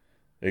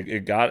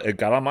 It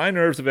got on my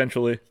nerves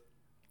eventually.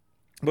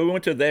 But we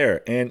went to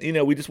there, and,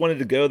 we just wanted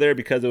to go there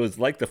because it was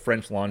like the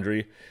French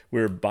Laundry.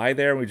 We were by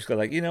there, and we just got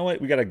like, you know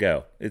what? We got to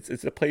go.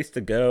 It's a place to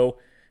go.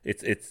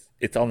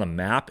 It's on the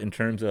map in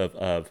terms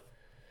of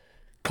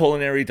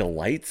culinary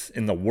delights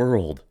in the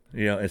world,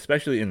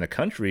 especially in the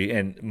country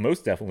and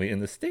most definitely in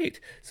the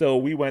state. So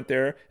we went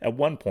there at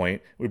one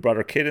point. We brought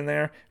our kid in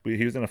there.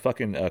 He was in a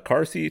fucking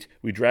car seat.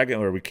 We drag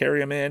him, or we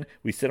carry him in.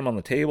 We sit him on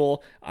the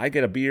table. I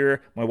get a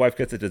beer. My wife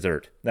gets a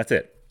dessert. That's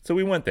it. So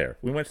we went there.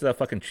 We went to that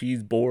fucking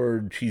cheese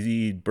board,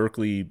 cheesy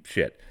Berkeley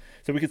shit.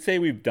 So we could say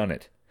we've done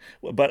it.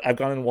 But I've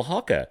gone in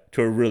Oaxaca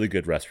to a really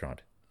good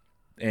restaurant.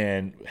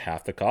 And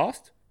half the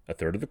cost, a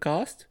third of the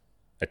cost,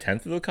 a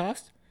tenth of the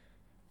cost.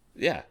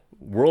 Yeah.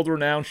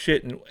 World-renowned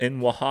shit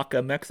in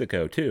Oaxaca,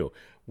 Mexico, too.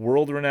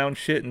 World-renowned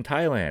shit in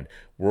Thailand.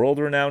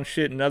 World-renowned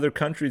shit in other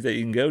countries that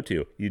you can go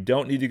to. You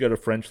don't need to go to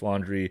French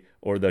Laundry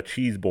or the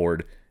Cheese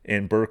Board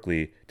in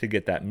Berkeley to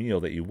get that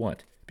meal that you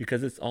want.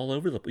 Because it's all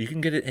over the place. You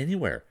can get it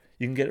anywhere.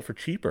 You can get it for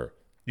cheaper.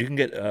 You can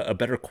get a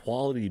better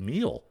quality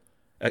meal,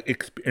 an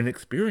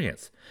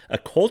experience, a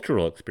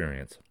cultural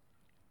experience.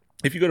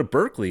 If you go to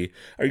Berkeley,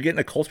 are you getting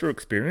a cultural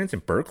experience in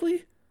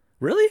Berkeley?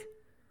 Really?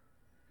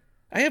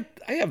 I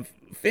have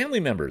family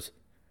members,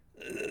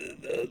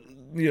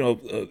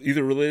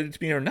 either related to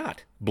me or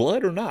not,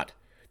 blood or not.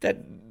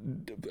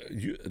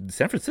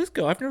 San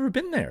Francisco, I've never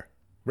been there.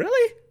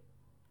 Really?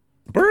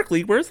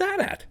 Berkeley, where's that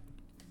at?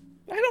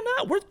 I don't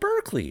know. Where's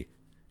Berkeley?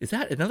 Is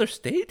that another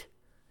state?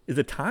 Is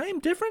the time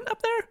different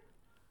up there?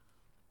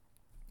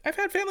 I've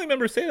had family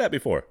members say that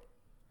before.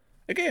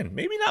 Again,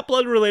 maybe not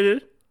blood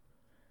related,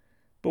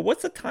 but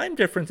what's the time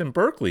difference in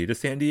Berkeley to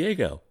San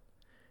Diego?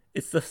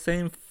 It's the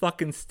same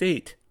fucking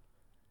state.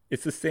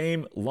 It's the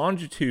same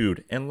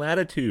longitude and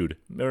latitude.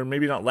 Or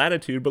maybe not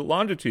latitude, but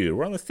longitude.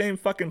 We're on the same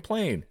fucking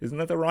plane. Isn't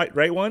that the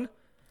right one?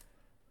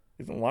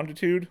 Isn't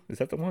longitude? Is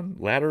that the one?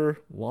 Ladder,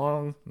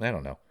 long? I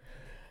don't know.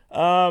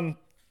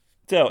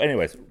 So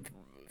anyways,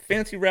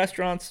 fancy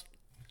restaurants.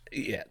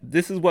 Yeah,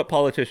 this is what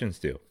politicians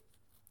do.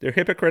 They're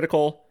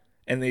hypocritical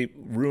and they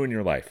ruin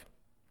your life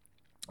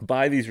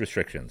by these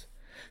restrictions.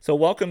 So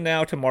welcome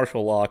now to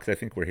martial law, because I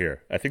think we're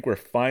here. I think we're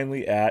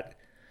finally at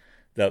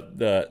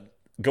the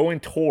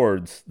going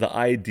towards the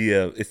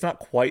idea. It's not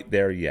quite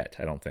there yet,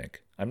 I don't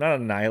think. I'm not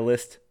a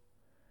nihilist.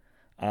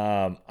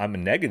 I'm a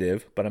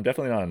negative, but I'm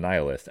definitely not a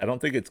nihilist. I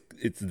don't think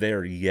it's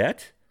there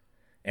yet,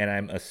 and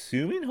I'm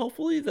assuming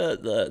hopefully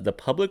the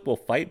public will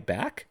fight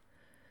back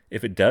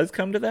if it does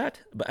come to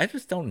that. But I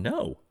just don't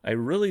know. I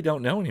really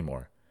don't know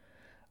anymore.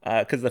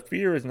 Because the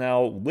fear is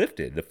now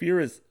lifted. The fear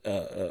is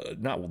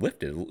not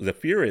lifted. The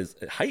fear is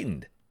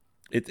heightened.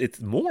 It's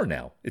more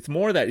now. It's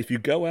more that if you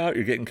go out,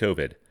 you're getting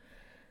COVID.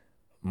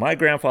 My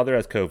grandfather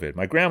has COVID.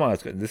 My grandma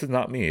has COVID. This is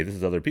not me. This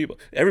is other people.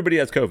 Everybody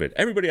has COVID.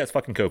 Everybody has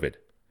fucking COVID.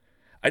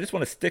 I just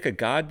want to stick a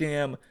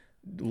goddamn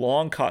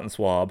long cotton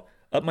swab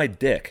up my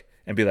dick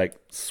and be like,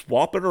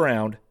 swap it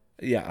around.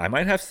 Yeah, I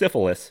might have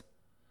syphilis,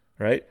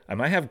 right? I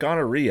might have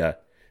gonorrhea,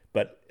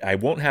 but I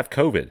won't have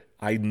COVID.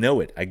 I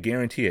know it. I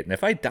guarantee it. And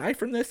if I die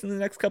from this in the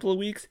next couple of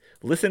weeks,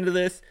 listen to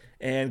this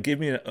and give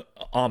me an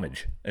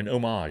homage,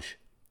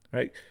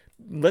 right?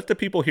 Let the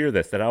people hear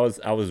this, that I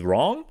was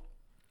wrong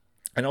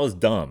and I was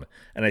dumb.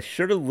 And I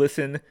should have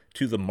listened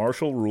to the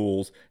martial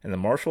rules and the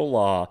martial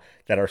law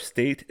that our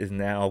state is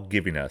now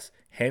giving us,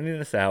 handing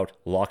us out,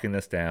 locking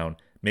us down,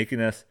 making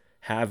us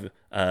have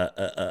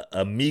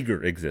a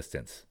meager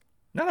existence.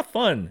 Not a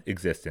fun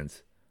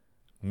existence.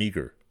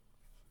 Meager.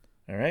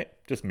 All right?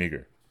 Just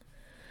meager.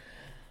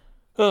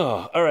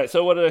 Oh, all right.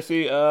 So what did I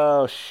see?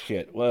 Oh,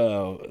 shit.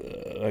 Well,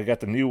 I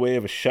got the new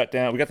wave of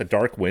shutdown. We got the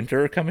dark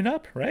winter coming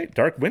up, right?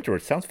 Dark winter.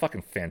 It sounds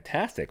fucking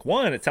fantastic.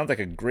 One, it sounds like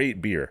a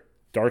great beer.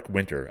 Dark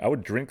winter. I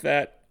would drink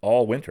that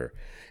all winter.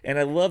 And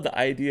I love the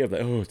idea of,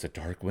 it's a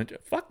dark winter.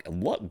 Fuck,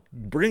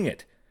 bring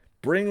it.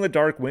 Bring the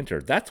dark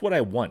winter. That's what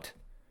I want.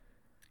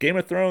 Game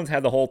of Thrones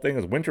had the whole thing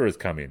as winter is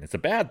coming. It's a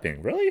bad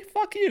thing. Really?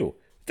 Fuck you.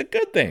 It's a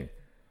good thing.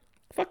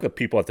 Fuck the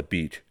people at the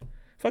beach.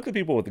 Fuck the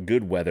people with the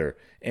good weather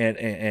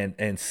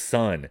and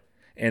sun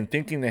and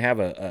thinking they have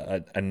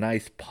a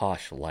nice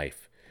posh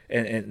life.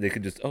 And they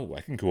could just,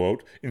 I can go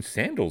out in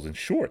sandals and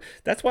shorts.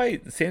 That's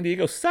why San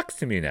Diego sucks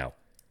to me now.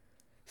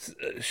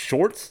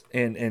 Shorts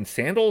and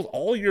sandals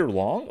all year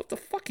long? What the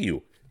fuck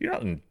you?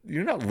 You're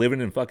not living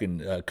in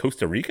fucking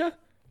Costa Rica?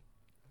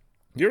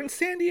 You're in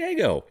San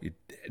Diego, you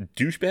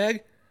douchebag.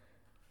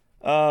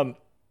 So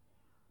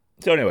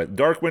anyway,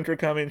 dark winter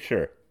coming,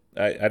 sure.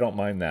 I don't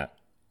mind that.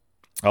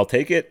 I'll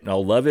take it, and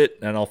I'll love it,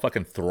 and I'll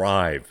fucking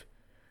thrive.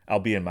 I'll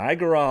be in my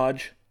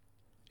garage,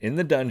 in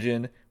the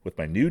dungeon, with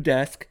my new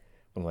desk,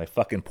 with my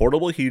fucking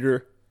portable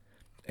heater,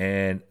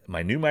 and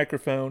my new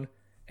microphone,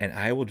 and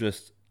I will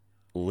just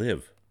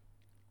live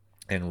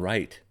and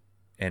write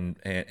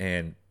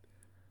and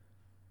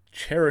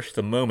cherish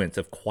the moments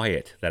of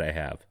quiet that I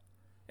have.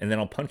 And then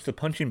I'll punch the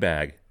punching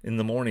bag in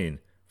the morning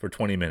for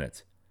 20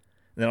 minutes.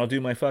 And then I'll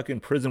do my fucking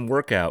prison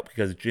workout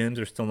because gyms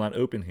are still not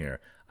open here.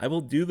 I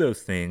will do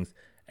those things,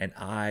 and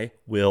I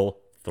will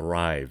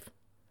thrive.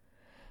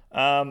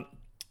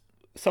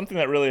 Something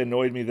that really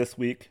annoyed me this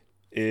week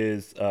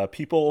is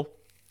people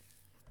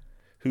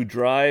who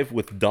drive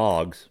with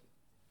dogs.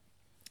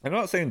 I'm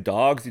not saying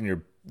dogs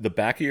in the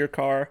back of your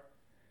car.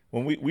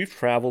 When we've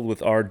traveled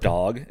with our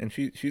dog, and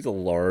she's a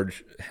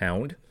large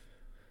hound,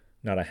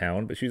 not a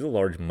hound, but she's a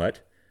large mutt,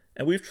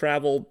 and we've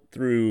traveled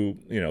through.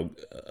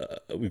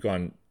 We've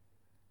gone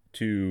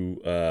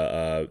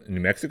to New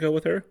Mexico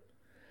with her.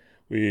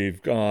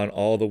 We've gone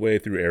all the way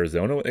through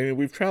Arizona. I mean,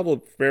 we've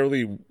traveled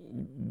fairly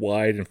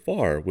wide and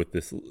far with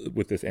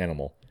this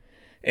animal.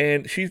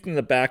 And she's in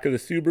the back of the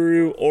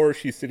Subaru, or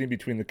she's sitting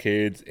between the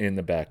kids in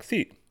the back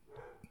seat.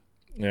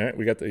 All right,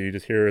 you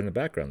just hear her in the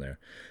background there.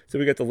 So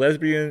we got the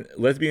lesbian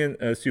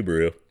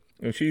Subaru,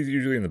 and she's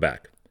usually in the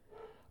back.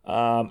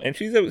 And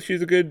she's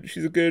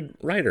a good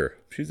rider.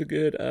 She's a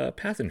good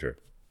passenger.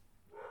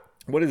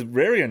 What is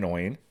very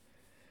annoying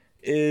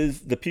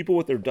is the people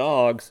with their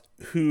dogs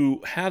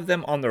who have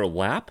them on their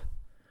lap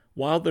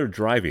while they're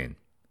driving.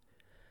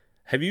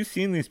 Have you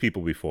seen these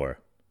people before?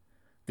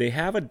 They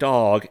have a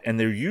dog, and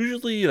they're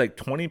usually like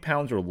 20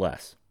 pounds or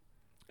less.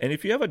 And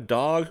if you have a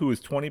dog who is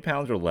 20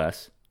 pounds or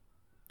less,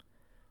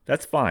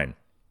 that's fine.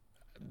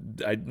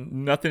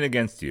 Nothing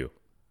against you.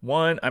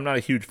 One, I'm not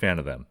a huge fan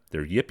of them.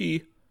 They're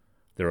yippy.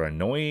 They're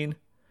annoying.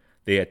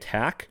 They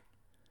attack.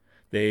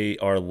 They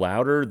are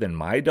louder than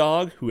my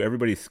dog, who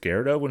everybody's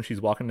scared of when she's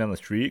walking down the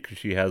street because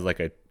she has, like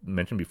I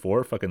mentioned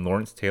before, fucking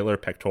Lawrence Taylor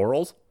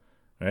pectorals.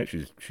 Right?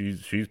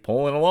 She's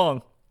pulling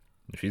along.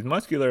 She's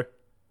muscular.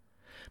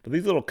 But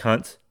these little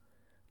cunts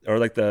are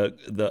like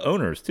the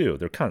owners too.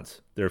 They're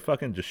cunts. They're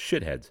fucking just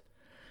shitheads.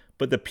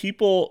 But the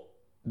people,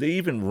 they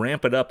even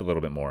ramp it up a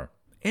little bit more.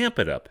 Amp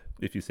it up,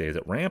 if you say. Is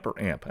it ramp or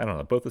amp? I don't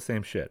know. Both the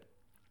same shit.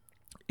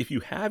 If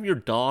you have your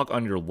dog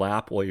on your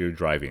lap while you're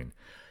driving,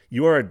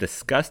 you are a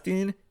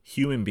disgusting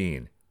human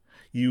being.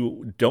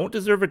 You don't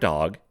deserve a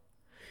dog.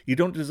 You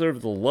don't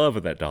deserve the love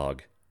of that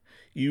dog.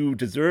 You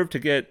deserve to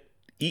get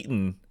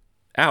eaten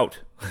out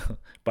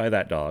by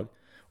that dog,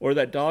 or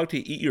that dog to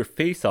eat your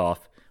face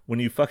off when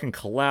you fucking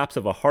collapse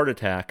of a heart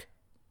attack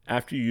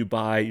after you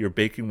buy your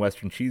bacon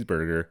Western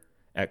cheeseburger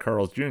at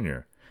Carl's Jr.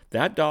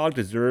 That dog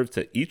deserves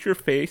to eat your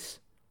face,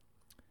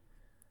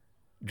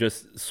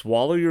 just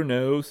swallow your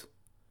nose,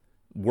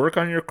 work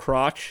on your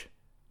crotch,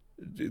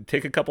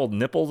 take a couple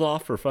nipples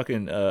off for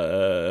fucking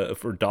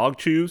for dog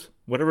chews,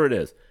 whatever it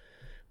is.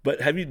 But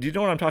do you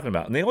know what I'm talking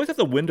about? And they always have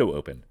the window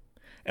open.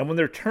 And when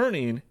they're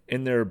turning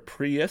in their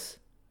Prius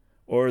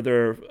or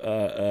their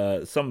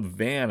some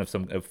van of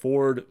some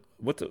Ford,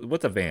 what's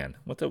a van?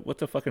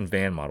 What's a fucking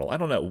van model? I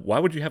don't know. Why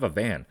would you have a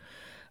van?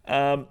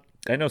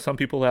 I know some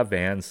people have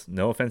vans.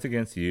 No offense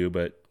against you,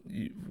 but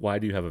why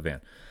do you have a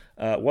van?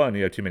 One,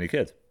 you have too many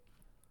kids.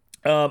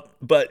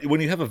 But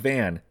when you have a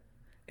van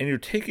and you're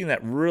taking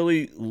that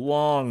really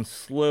long,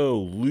 slow,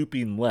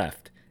 looping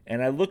left,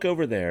 and I look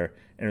over there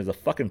and there's a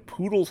fucking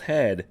poodle's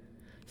head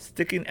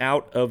sticking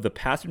out of the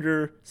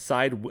passenger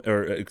side,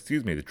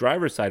 the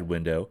driver's side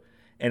window,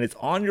 and it's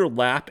on your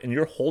lap and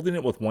you're holding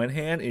it with one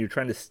hand and you're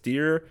trying to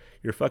steer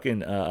your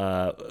fucking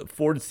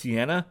Ford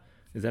Sienna.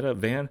 Is that a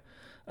van?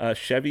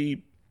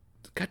 Chevy.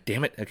 God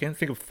damn it. I can't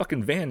think of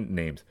fucking van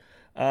names.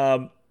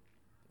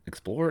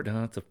 Explorer?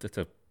 No, that's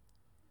a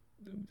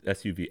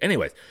SUV.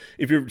 Anyways,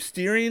 if you're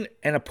steering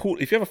and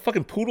if you have a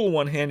fucking poodle in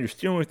one hand, you're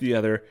steering with the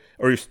other,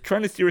 or you're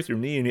trying to steer with your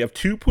knee and you have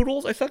two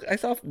poodles. I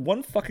saw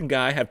one fucking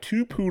guy have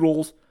two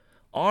poodles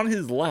on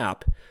his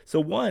lap. So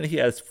one, he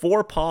has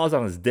four paws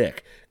on his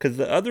dick because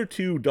the other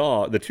two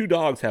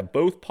dogs have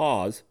both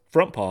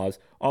front paws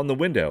on the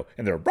window,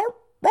 and they're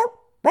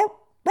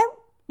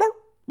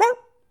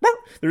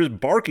just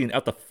barking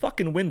out the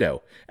fucking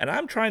window. And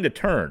I'm trying to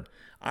turn.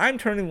 I'm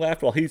turning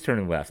left while he's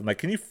turning left. I'm like,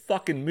 can you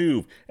fucking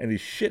move? And these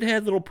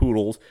shithead little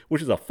poodles,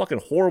 which is a fucking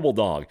horrible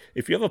dog.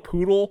 If you have a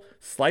poodle,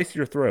 slice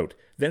your throat,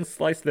 then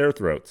slice their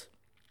throats.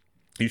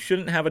 You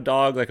shouldn't have a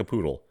dog like a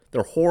poodle.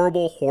 They're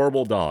horrible,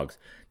 horrible dogs.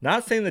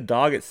 Not saying the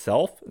dog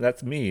itself,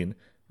 that's mean,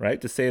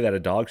 right? To say that a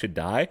dog should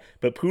die,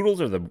 but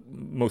poodles are the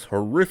most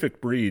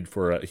horrific breed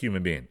for a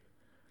human being.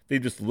 They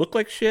just look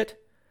like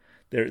shit.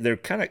 They're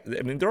kind of,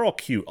 I mean, they're all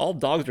cute. All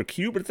dogs are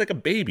cute, but it's like a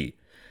baby.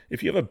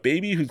 If you have a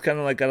baby who's kind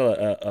of like got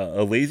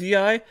a lazy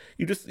eye,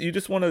 you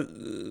just want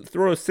to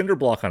throw a cinder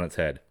block on its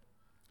head.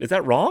 Is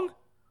that wrong?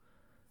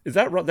 Is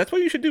that wrong? That's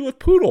what you should do with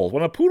poodles.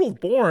 When a poodle's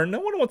born, no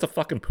one wants a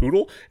fucking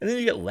poodle. And then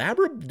you get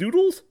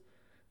labradoodles.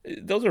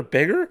 Those are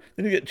bigger.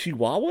 Then you get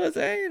chihuahuas.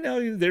 Hey,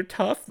 they're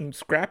tough and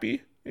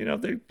scrappy.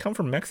 They come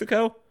from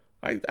Mexico.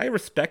 I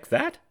respect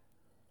that.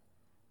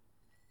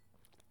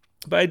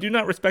 But I do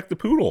not respect the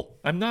poodle.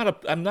 I'm not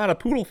a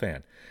poodle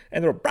fan.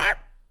 And they're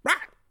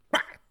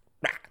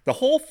the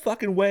whole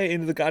fucking way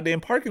into the goddamn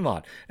parking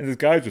lot. And this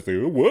guy's just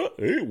like, what?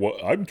 Hey, what?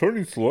 I'm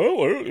turning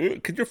slow?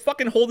 Because you're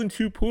fucking holding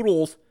two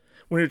poodles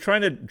when you're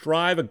trying to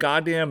drive a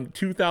goddamn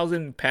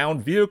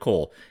 2,000-pound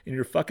vehicle in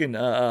your fucking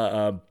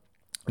GMC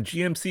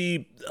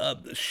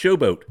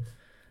showboat.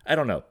 I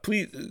don't know.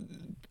 Please,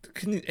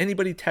 can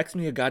anybody text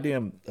me a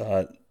goddamn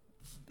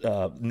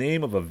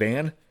name of a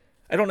van?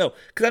 I don't know.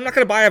 Because I'm not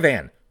going to buy a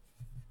van.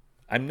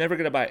 I'm never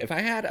gonna buy it.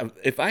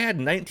 If I had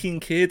 19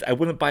 kids, I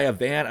wouldn't buy a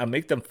van. I'd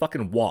make them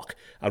fucking walk.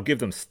 I'll give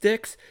them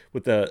sticks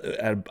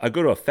I'd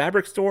go to a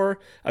fabric store.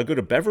 I'd go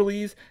to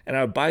Beverly's and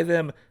I would buy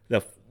them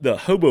the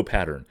hobo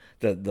pattern,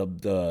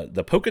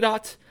 the polka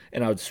dots,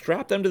 and I would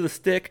strap them to the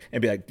stick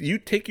and be like, you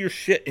take your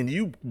shit and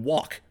you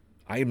walk.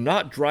 I am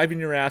not driving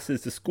your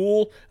asses to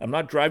school. I'm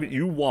not driving.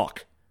 You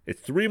walk.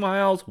 It's 3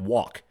 miles.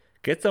 Walk.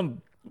 Get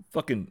some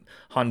fucking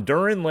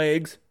Honduran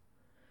legs.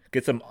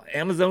 Get some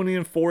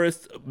Amazonian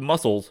forest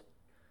muscles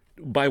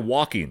by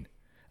walking.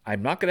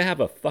 I'm not going to have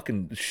a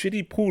fucking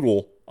shitty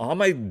poodle on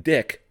my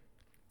dick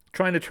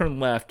trying to turn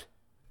left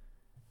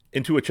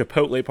into a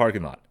Chipotle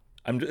parking lot.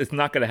 It's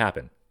not going to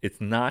happen. It's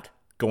not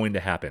going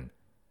to happen.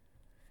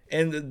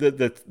 And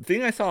the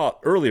thing I saw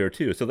earlier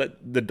too, so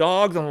that the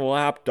dogs on the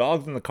lap,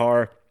 dogs in the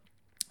car,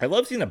 I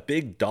love seeing a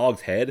big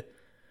dog's head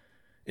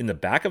in the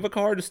back of a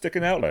car just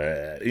sticking out.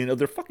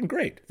 They're fucking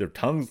great. Their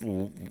tongues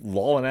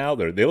lolling out.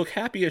 They look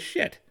happy as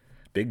shit.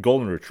 Big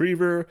golden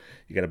retriever,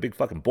 you got a big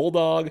fucking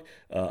bulldog,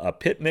 a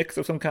pit mix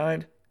of some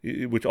kind,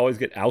 which always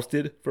get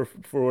ousted for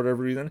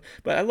whatever reason.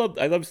 But I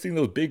love seeing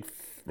those big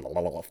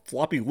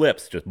floppy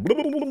lips, just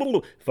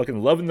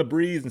fucking loving the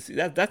breeze, and see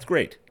that's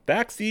great.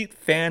 Backseat,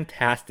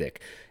 fantastic.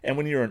 And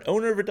when you're an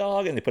owner of a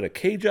dog and they put a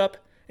cage up,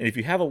 and if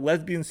you have a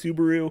lesbian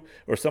Subaru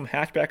or some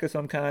hatchback of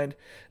some kind,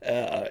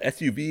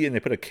 SUV, and they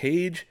put a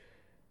cage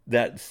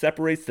that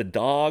separates the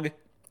dog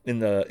in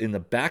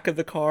the back of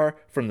the car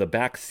from the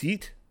back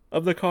seat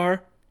of the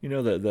car,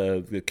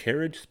 the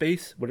carriage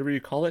space, whatever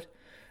you call it,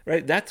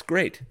 right? That's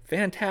great.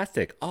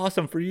 Fantastic.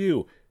 Awesome for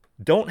you.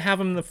 Don't have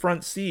them in the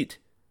front seat.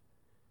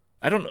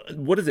 I don't know.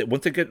 What is it?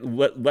 Once they get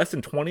less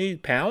than 20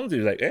 pounds,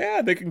 you're like,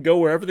 yeah, they can go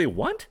wherever they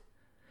want.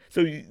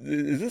 So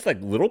is this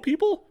like little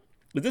people?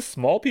 Is this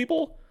small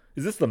people?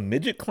 Is this the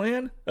midget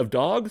clan of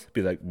dogs?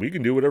 Be like, we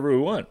can do whatever we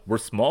want. We're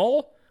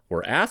small.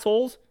 We're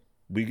assholes.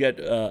 We get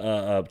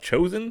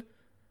chosen,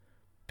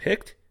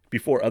 picked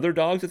before other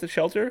dogs at the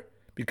shelter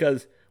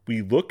because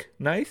we look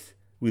nice,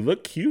 we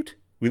look cute,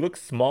 we look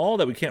small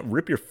that we can't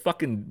rip your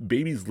fucking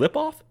baby's lip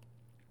off.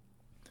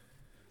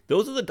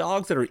 Those are the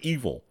dogs that are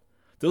evil.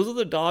 Those are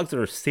the dogs that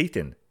are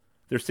Satan.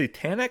 They're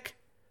satanic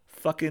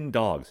fucking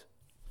dogs.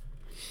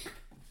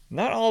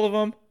 Not all of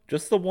them,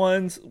 just the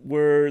ones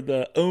where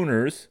the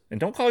owners, and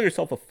don't call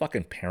yourself a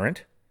fucking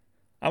parent.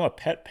 I'm a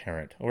pet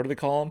parent. What do they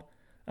call them?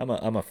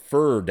 I'm a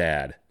fur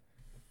dad.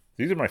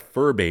 These are my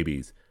fur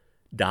babies.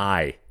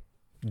 Die.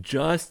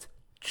 Just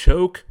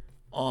choke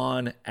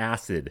on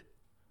acid.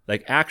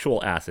 Like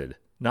actual acid.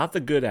 Not the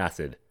good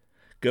acid.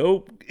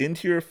 Go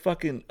into your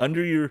fucking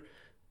under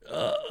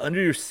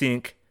your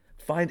sink.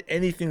 Find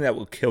anything that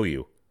will kill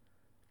you.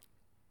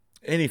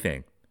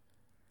 Anything.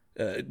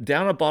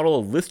 Down a bottle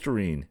of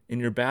Listerine in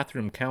your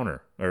bathroom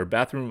counter or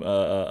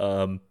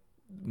bathroom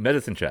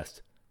medicine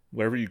chest,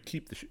 wherever you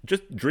keep the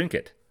just drink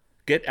it.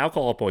 Get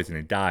alcohol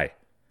poisoning. Die.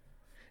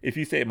 If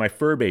you say my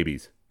fur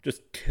babies,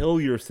 just kill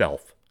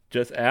yourself.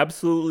 Just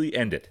absolutely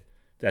end it.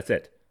 That's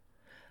it.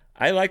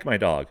 I like my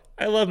dog.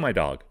 I love my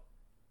dog.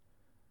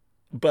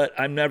 But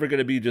I'm never going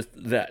to be just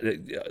that.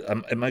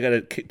 Am I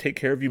going to take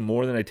care of you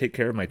more than I take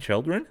care of my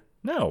children?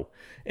 No.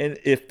 And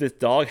if this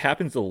dog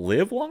happens to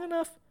live long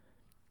enough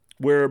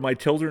where my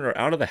children are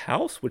out of the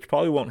house, which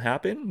probably won't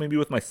happen, maybe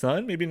with my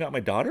son, maybe not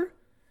my daughter,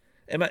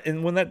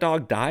 and when that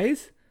dog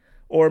dies,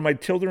 or my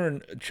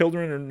children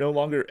are no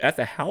longer at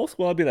the house,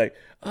 well, I'll be like,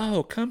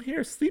 oh, come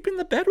here, sleep in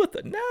the bed with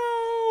it.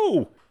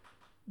 No!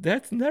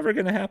 That's never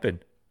going to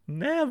happen.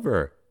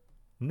 Never.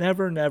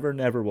 Never, never,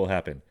 never will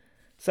happen.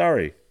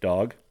 Sorry,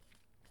 dog.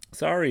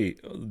 Sorry,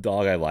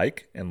 dog I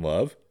like and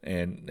love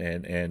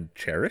and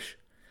cherish.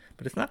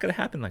 But it's not going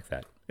to happen like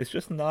that. It's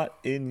just not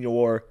in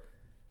your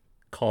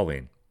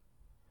calling.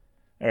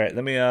 All right,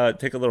 let me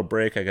take a little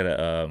break. I got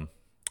to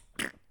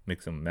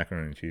make some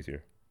macaroni and cheese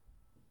here.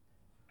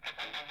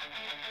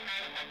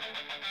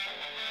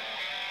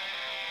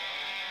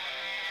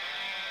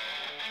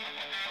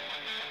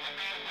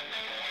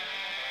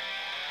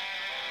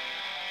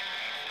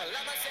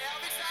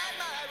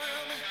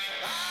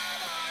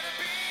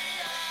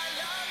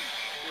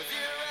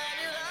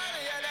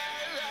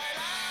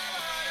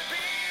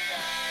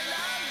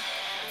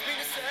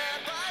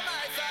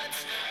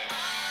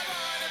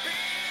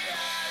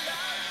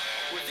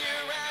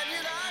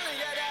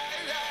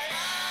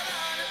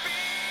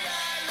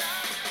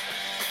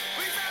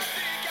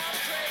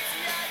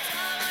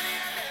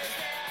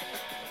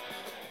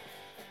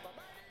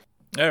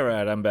 All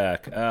right, I'm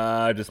back.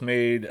 I just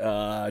made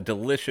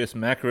delicious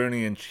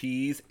macaroni and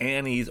cheese,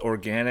 Annie's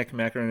organic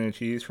macaroni and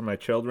cheese for my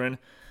children,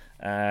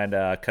 and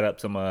cut up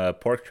some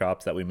pork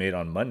chops that we made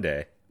on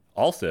Monday.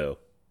 Also,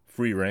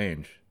 free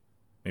range.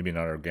 Maybe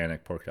not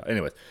organic pork chop.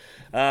 Anyways,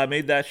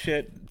 made that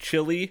shit.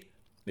 Chili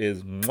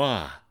is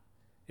mwah.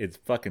 It's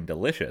fucking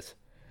delicious.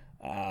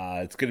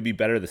 It's going to be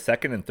better the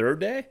second and third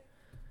day.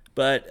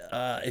 But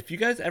if you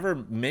guys ever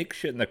make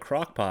shit in the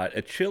crock pot,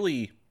 a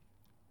chili...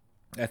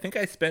 I think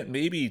I spent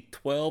maybe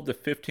 $12 to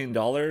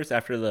 $15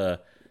 after the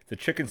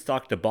chicken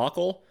stock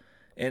debacle,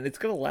 and it's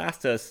gonna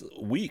last us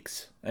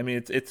weeks. I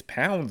mean, it's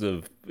pounds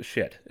of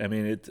shit. I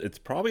mean, it's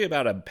probably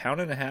about a pound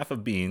and a half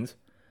of beans,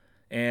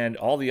 and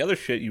all the other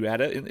shit you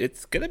add.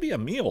 It's gonna be a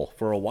meal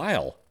for a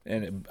while.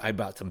 And I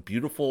bought some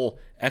beautiful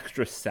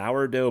extra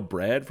sourdough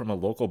bread from a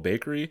local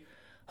bakery.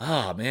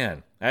 Ah,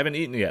 man, I haven't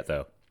eaten it yet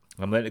though.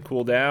 I'm letting it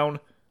cool down,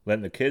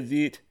 letting the kids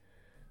eat.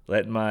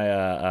 Letting my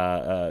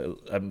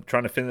I'm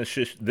trying to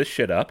finish this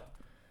shit up.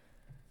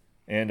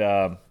 And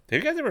have you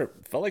guys ever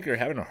felt like you're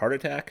having a heart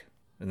attack?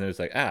 And then it's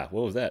like,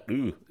 what was that?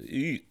 Ooh,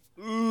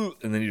 ooh,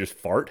 and then you just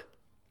fart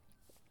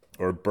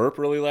or burp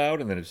really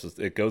loud, and then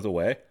it goes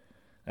away.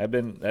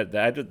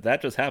 That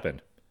just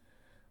happened.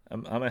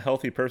 I'm a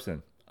healthy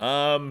person.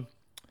 What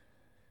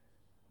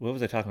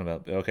was I talking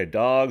about? Okay,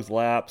 dogs,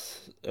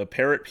 laps,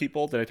 parrot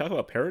people. Did I talk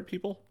about parrot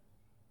people?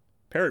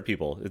 Parrot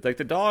people. It's like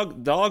the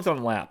dogs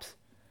on laps.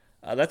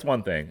 That's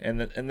one thing.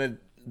 And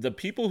the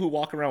people who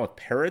walk around with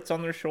parrots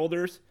on their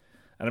shoulders,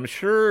 and I'm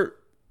sure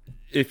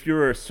if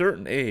you're a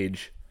certain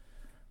age,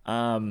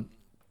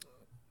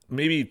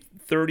 maybe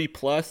 30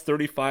 plus,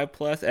 35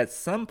 plus, at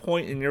some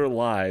point in your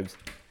lives,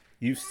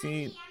 you've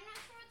seen... I'm not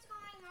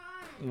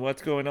sure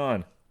what's going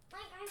on.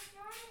 Like, I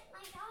started,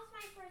 that was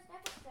my first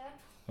episode.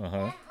 Uh-huh.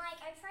 And,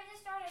 I tried to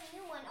start a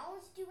new one. All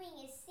it's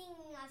doing is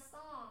singing a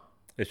song.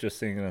 It's just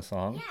singing a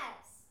song? Yes.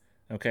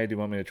 Okay, do you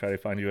want me to try to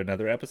find you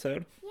another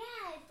episode? Yes,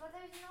 but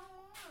there's no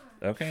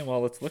more. Okay,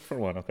 well, let's look for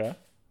one, okay?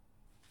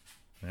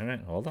 All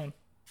right, hold on.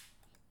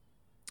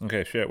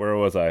 Okay, shit, where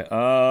was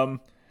I?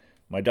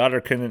 My daughter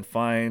couldn't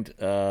find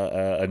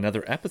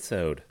another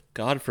episode,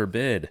 God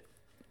forbid,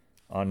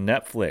 on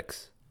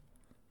Netflix.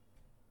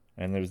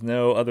 And there's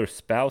no other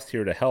spouse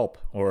here to help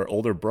or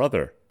older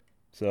brother.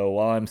 So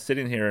while I'm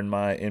sitting here in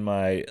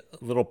my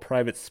little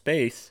private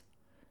space,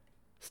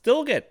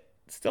 still get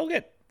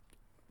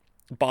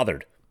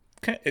bothered.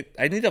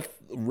 I need a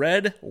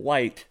red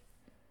light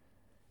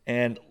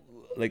and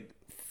like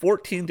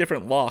 14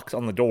 different locks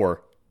on the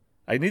door.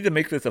 I need to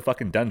make this a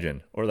fucking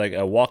dungeon or like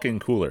a walk-in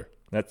cooler.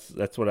 That's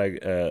what I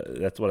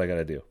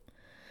gotta do.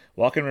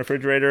 Walk-in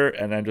refrigerator,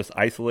 and I'm just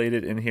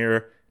isolated in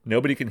here.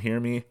 Nobody can hear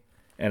me,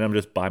 and I'm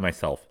just by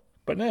myself.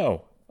 But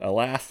no,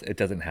 alas, it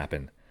doesn't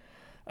happen.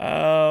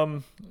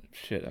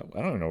 Shit,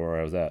 I don't know where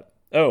I was at.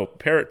 Oh,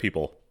 parrot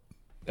people.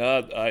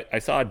 I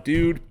saw a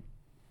dude.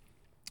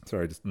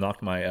 Sorry, I just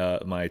knocked my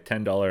my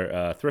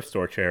 $10 thrift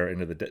store chair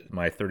into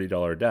my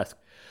 $30 desk.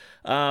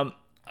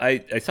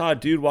 I saw a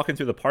dude walking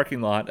through the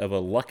parking lot of a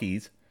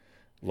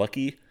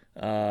Lucky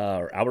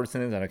or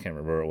Albertsons. I can't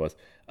remember where it was.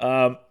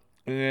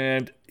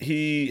 And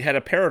he had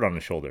a parrot on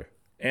his shoulder.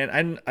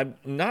 And I'm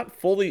not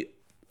fully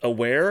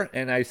aware.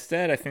 And I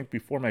said, I think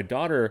before my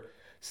daughter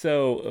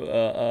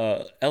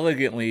so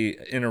elegantly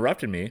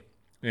interrupted me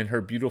in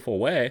her beautiful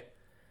way,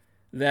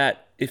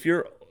 that if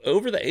you're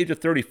over the age of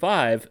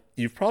 35,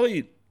 you've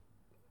probably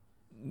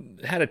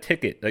had a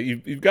ticket. Like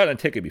you've gotten a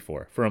ticket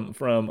before from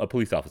a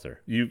police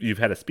officer. You've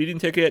had a speeding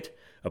ticket,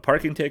 a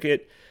parking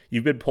ticket.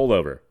 You've been pulled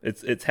over.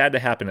 It's had to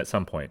happen at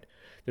some point.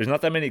 There's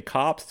not that many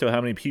cops to how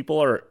many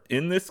people are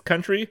in this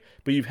country,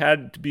 but you've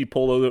had to be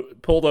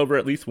pulled over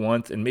at least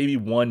once, and maybe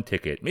one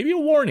ticket, maybe a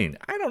warning.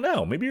 I don't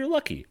know. Maybe you're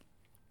lucky.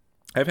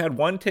 I've had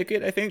one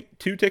ticket, I think,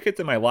 2 tickets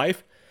in my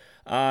life,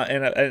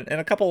 and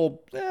a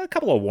couple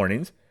of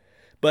warnings.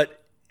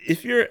 But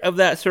if you're of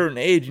that certain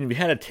age and you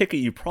had a ticket,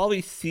 you've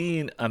probably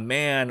seen a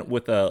man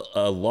with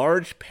a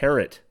large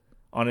parrot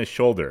on his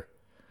shoulder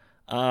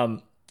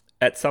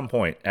at some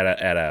point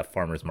at a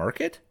farmer's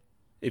market.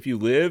 If you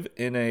live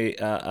in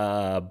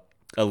a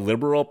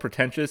liberal,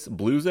 pretentious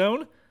blue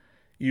zone,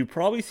 you've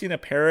probably seen a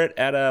parrot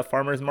at a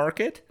farmer's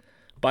market,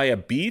 by a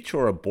beach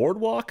or a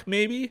boardwalk,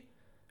 maybe.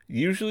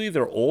 Usually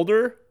they're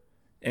older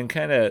and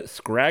kind of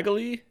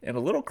scraggly and a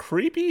little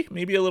creepy,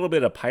 maybe a little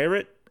bit of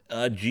pirate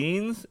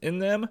genes in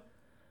them.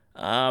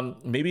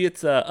 Maybe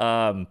it's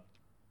kind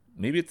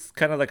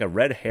of like a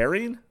red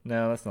herring.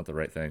 No, that's not the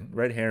right thing.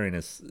 Red herring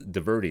is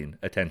diverting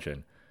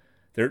attention.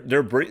 They're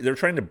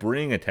trying to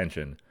bring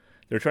attention.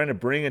 They're trying to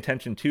bring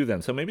attention to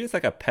them. So maybe it's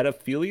like a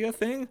pedophilia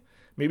thing.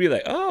 Maybe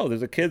like, oh,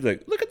 there's a kid's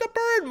like, look at the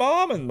bird,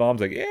 mom, and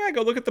mom's like, yeah,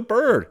 go look at the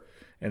bird,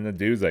 and the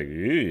dude's like,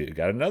 you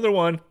got another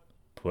one.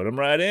 Put him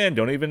right in.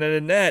 Don't even need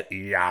a net.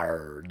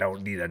 Yarr,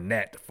 don't need a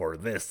net for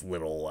this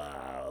little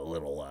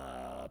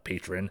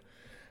patron.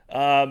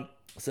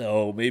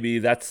 So maybe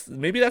that's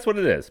what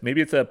it is.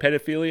 Maybe it's a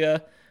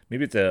pedophilia.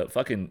 Maybe it's a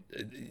fucking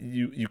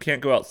you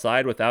can't go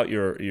outside without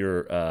your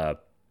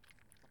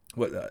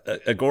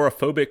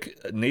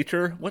agoraphobic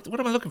nature. What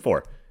am I looking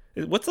for?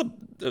 What's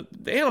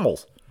the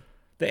animals?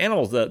 The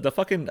animals, the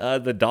fucking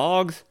the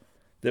dogs.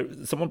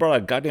 Someone brought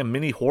a goddamn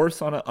mini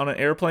horse on an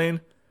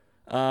airplane.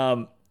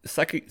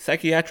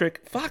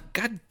 Psychiatric. Fuck.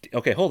 God.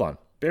 Okay, hold on.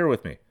 Bear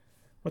with me.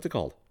 What's it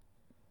called?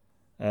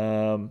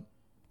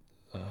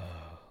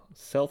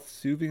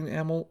 Self-soothing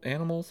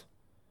animals.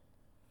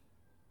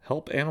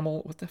 Help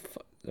animal. What the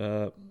fuck?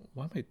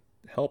 Why am I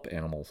help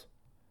animals?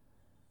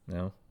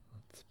 No.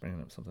 Let's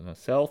bring up something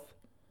else.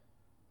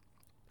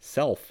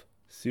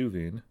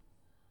 Self-soothing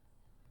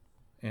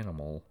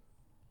animal.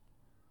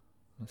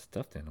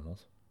 Stuffed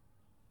animals.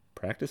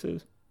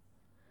 Practices.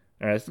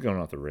 All right, this is going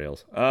off the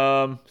rails.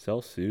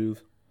 Self-soothe.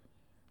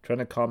 Trying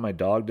to calm my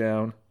dog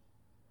down.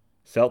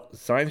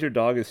 Signs your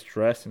dog is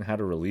stressed and how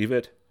to relieve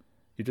it.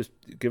 You just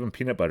give him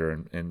peanut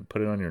butter and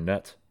put it on your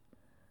nuts.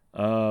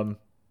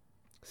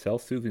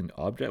 Self-soothing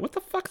object. What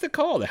the fuck's it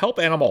called? A help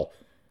animal.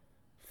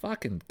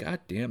 Fucking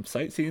goddamn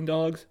sightseeing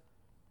dogs.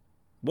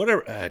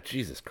 Whatever.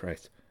 Jesus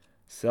Christ.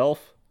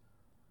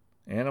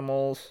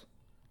 Animals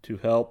to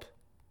help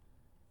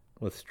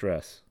with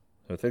stress.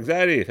 With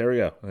anxiety. There we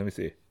go. Let me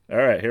see. All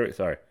right,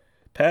 sorry.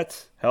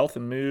 Pets, health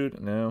and mood.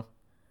 No.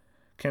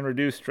 Can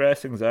reduce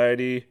stress,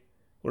 anxiety.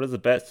 What is the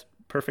best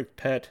perfect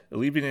pet?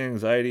 Alleviating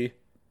anxiety.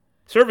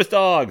 Service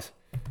dogs.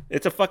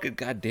 It's a fucking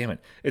goddamn it.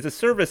 It's a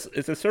service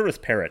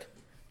parrot.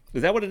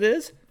 Is that what it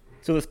is?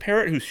 So this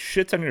parrot who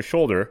shits on your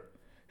shoulder,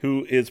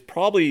 who is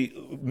probably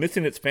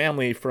missing its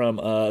family from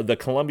the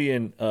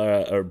Colombian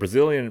or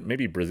Brazilian,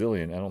 maybe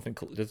Brazilian. I don't think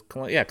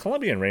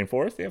Colombian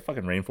rainforest. They have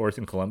fucking rainforest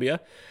in Colombia.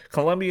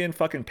 Colombian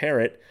fucking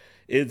parrot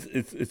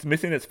it's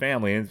missing its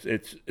family. And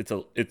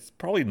it's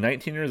probably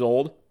 19 years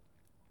old.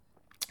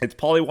 It's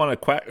probably won a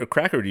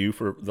cracker to you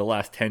for the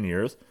last 10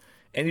 years,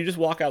 and you just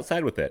walk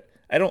outside with it.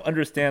 I don't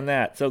understand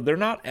that. So they're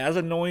not as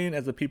annoying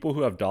as the people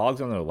who have dogs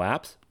on their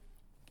laps,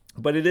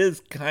 but it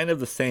is kind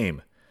of the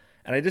same.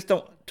 And I just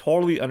don't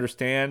totally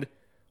understand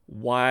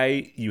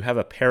why you have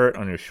a parrot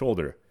on your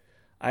shoulder.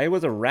 I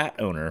was a rat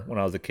owner when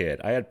I was a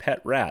kid. I had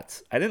pet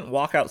rats. I didn't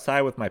walk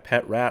outside with my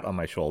pet rat on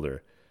my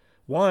shoulder.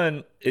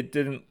 One,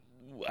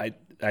 I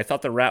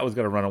thought the rat was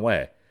going to run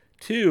away.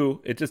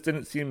 Two, it just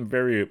didn't seem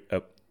very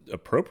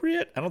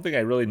appropriate. I don't think I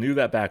really knew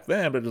that back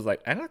then, but it was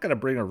like, I'm not going to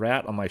bring a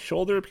rat on my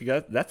shoulder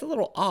because that's a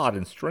little odd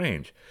and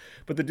strange.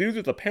 But the dudes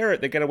with the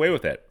parrot, they get away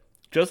with it.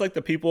 Just like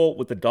the people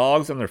with the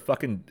dogs on their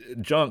fucking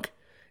junk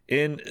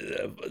in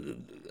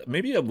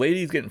maybe a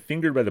lady's getting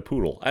fingered by the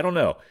poodle. I don't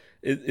know.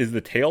 Is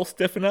the tail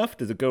stiff enough?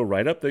 Does it go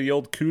right up the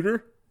old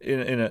cooter in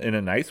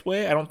a nice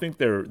way? I don't think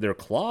their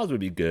claws would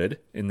be good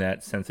in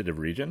that sensitive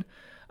region.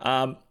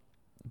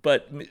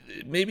 But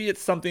maybe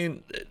it's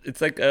something,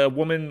 it's like a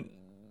woman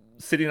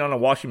sitting on a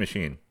washing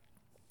machine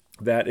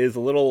that is a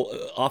little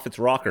off its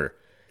rocker,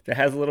 that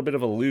has a little bit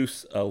of a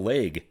loose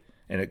leg,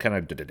 and it kind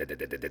of,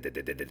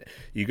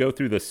 you go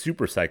through the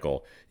super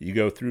cycle, you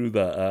go through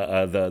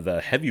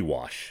the heavy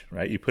wash,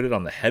 right? You put it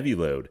on the heavy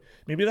load.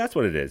 Maybe that's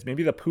what it is.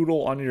 Maybe the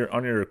poodle on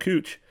your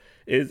cooch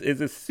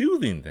is a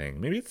soothing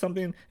thing. Maybe it's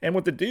something, and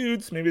with the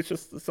dudes, maybe it's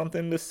just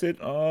something to sit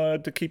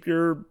to keep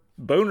your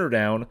boner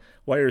down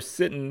while you're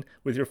sitting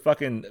with your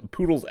fucking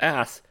poodle's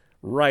ass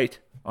right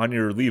on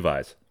your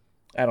Levi's.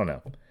 I don't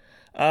know.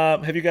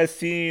 Have you guys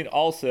seen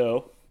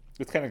also?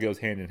 This kind of goes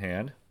hand in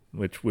hand,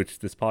 which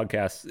this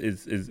podcast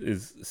is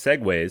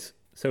segues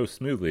so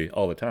smoothly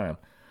all the time.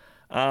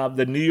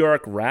 The New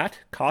York Rat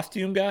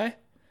costume guy.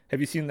 Have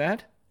you seen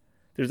that?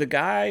 There's a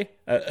guy.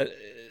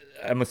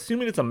 I'm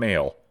assuming it's a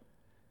male.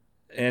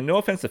 And no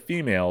offense to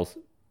females,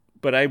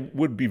 but I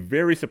would be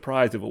very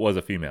surprised if it was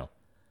a female.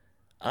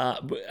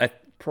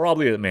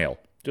 Probably a male.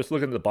 Just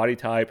looking at the body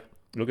type,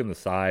 looking at the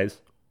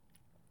size.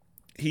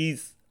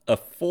 He's a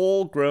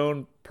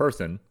full-grown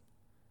person.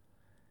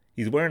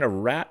 He's wearing a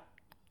rat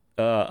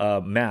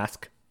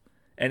mask,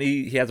 and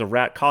he has a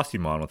rat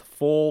costume on with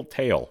full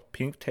tail,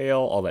 pink tail,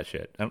 all that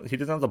shit. He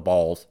doesn't have the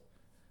balls,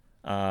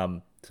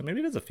 so maybe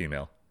it is a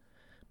female.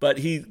 But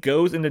he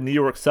goes into New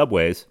York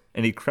subways,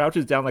 and he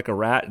crouches down like a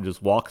rat and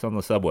just walks on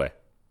the subway.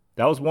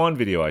 That was one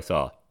video I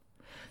saw.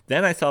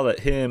 Then I saw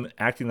that him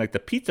acting like the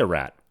pizza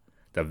rat,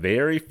 the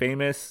very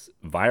famous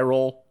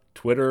viral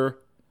Twitter,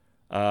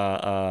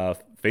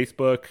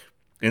 Facebook,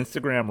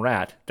 Instagram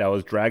rat that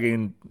was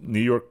dragging New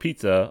York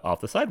pizza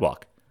off the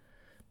sidewalk.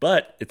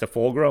 But it's a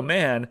full-grown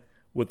man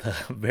with a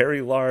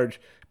very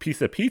large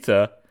piece of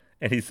pizza,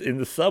 and he's in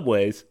the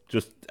subways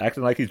just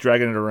acting like he's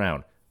dragging it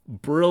around.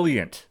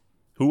 Brilliant.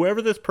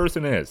 Whoever this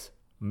person is,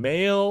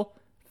 male,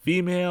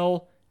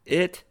 female,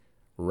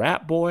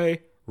 rat boy,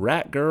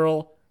 rat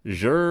girl,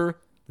 Zher,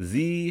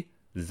 Z,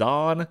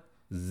 Zon,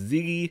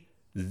 Ziggy,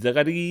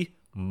 Zagadi,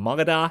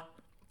 Magada,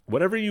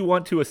 whatever you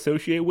want to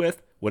associate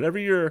with, whatever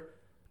your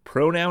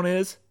pronoun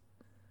is,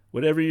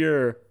 whatever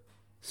your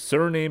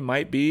surname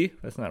might be.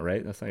 That's not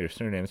right. That's not your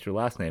surname. It's your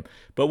last name.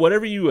 But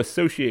whatever you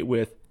associate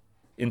with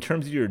in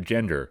terms of your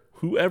gender,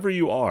 whoever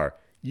you are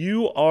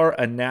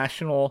a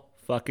national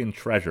fucking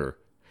treasure.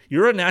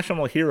 You're a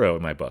national hero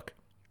in my book.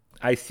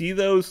 I see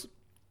those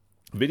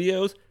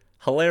videos,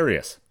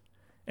 hilarious.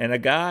 And a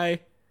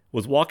guy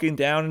was walking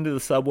down into the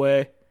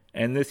subway,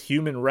 and this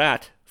human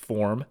rat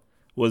form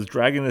was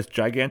dragging this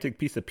gigantic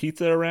piece of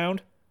pizza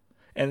around,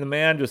 and the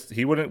man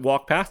he wouldn't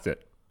walk past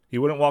it. He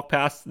wouldn't walk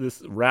past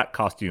this rat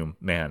costume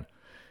man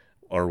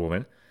or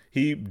woman.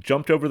 He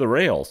jumped over the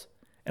rails.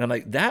 And I'm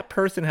like, that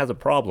person has a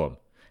problem.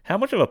 How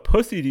much of a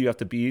pussy do you have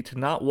to be to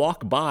not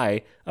walk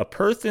by a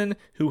person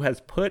who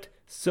has put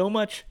so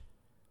much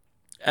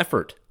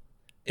effort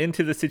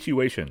into the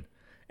situation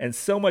and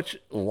so much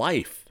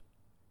life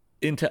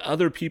into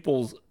other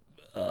people's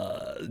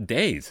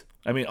days?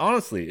 I mean,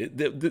 honestly,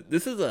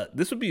 this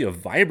would be a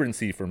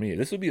vibrancy for me.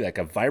 This would be like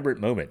a vibrant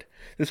moment.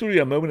 This would be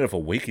a moment of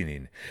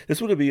awakening.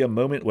 This would be a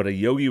moment what a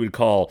yogi would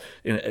call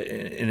an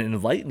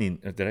enlightening.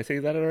 Did I say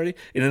that already?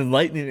 An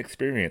enlightening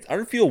experience. I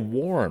would feel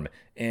warm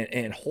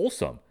and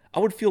wholesome. I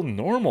would feel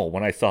normal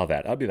when I saw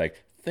that. I'd be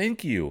like,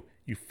 thank you,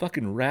 you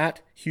fucking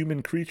rat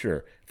human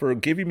creature, for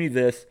giving me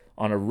this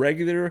on a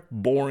regular,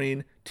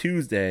 boring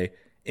Tuesday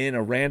in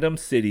a random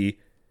city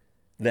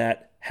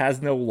that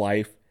has no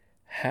life,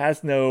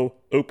 has no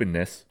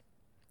openness,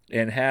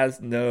 and has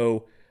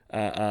no,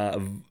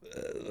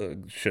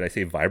 should I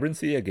say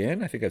vibrancy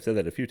again? I think I've said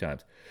that a few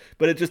times.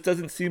 But it just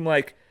doesn't seem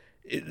like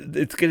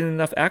it's getting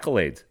enough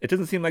accolades. It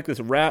doesn't seem like this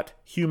rat,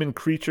 human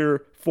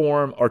creature,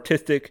 form,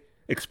 artistic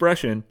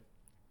expression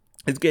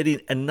is getting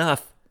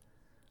enough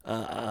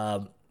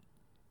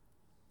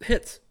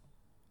hits,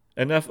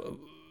 enough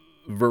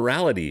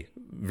virality,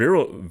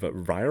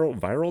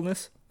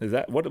 viralness. Is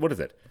that what is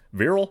it?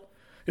 Viral?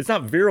 It's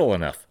not viral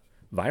enough.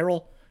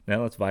 Viral?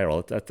 No, it's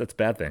viral. That's a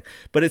bad thing.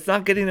 But it's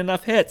not getting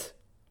enough hits.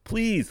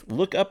 Please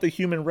look up the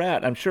human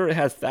rat. I'm sure it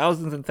has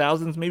thousands and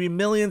thousands, maybe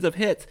millions of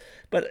hits.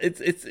 But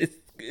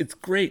it's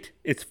great.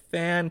 It's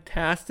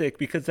fantastic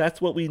because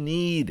that's what we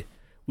need.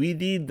 We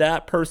need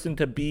that person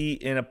to be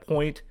in a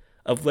point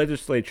of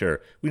legislature.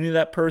 We need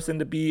that person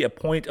to be a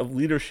point of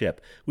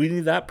leadership. We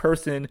need that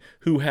person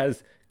who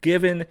has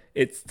given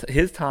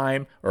his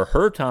time or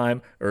her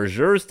time or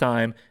Zher's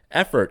time,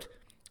 effort,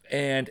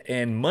 and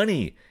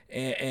money,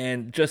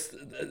 and just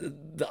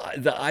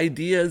the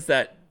ideas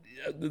that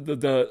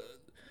the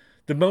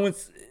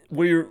moments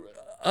where you're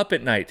up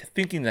at night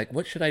thinking like,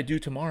 what should I do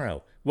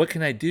tomorrow? What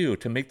can I do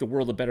to make the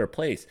world a better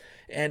place?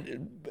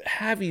 And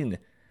having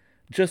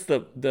just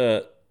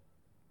the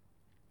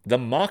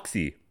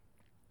moxie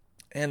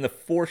and the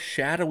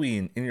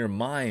foreshadowing in your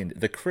mind,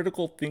 the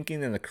critical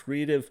thinking and the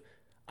creative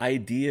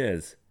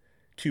ideas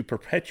to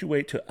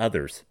perpetuate to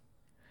others,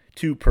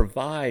 to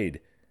provide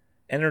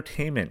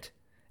entertainment,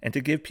 and to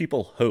give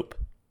people hope.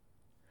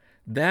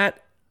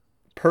 That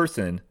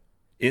person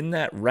in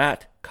that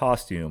rat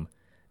costume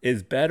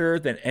is better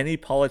than any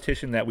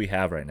politician that we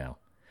have right now.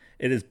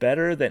 It is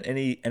better than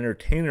any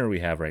entertainer we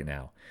have right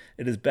now.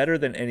 It is better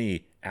than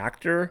any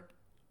actor,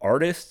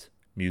 artist,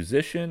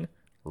 musician,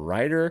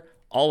 writer,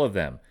 all of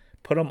them.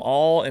 Put them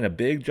all in a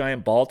big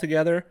giant ball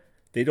together.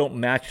 They don't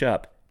match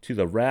up to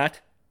the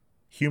rat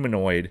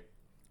humanoid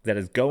that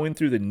is going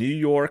through the New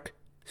York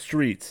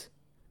streets,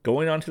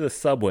 going onto the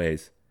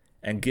subways,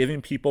 and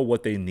giving people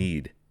what they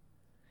need.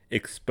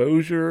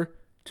 Exposure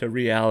to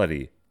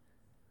reality.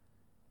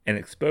 and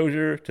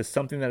exposure to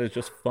something that is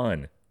just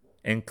fun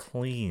and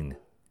clean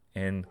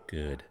and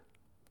good.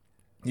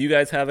 You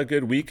guys have a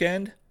good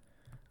weekend.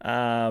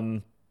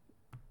 I'll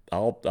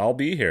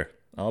be here.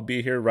 I'll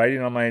be here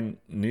writing on my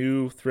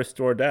new thrift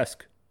store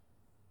desk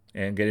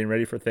and getting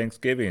ready for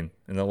Thanksgiving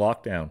and the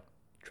lockdown.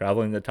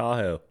 Traveling to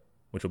Tahoe,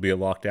 which will be a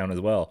lockdown as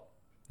well.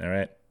 All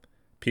right.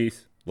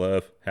 Peace,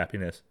 love,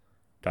 happiness.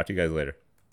 Talk to you guys later.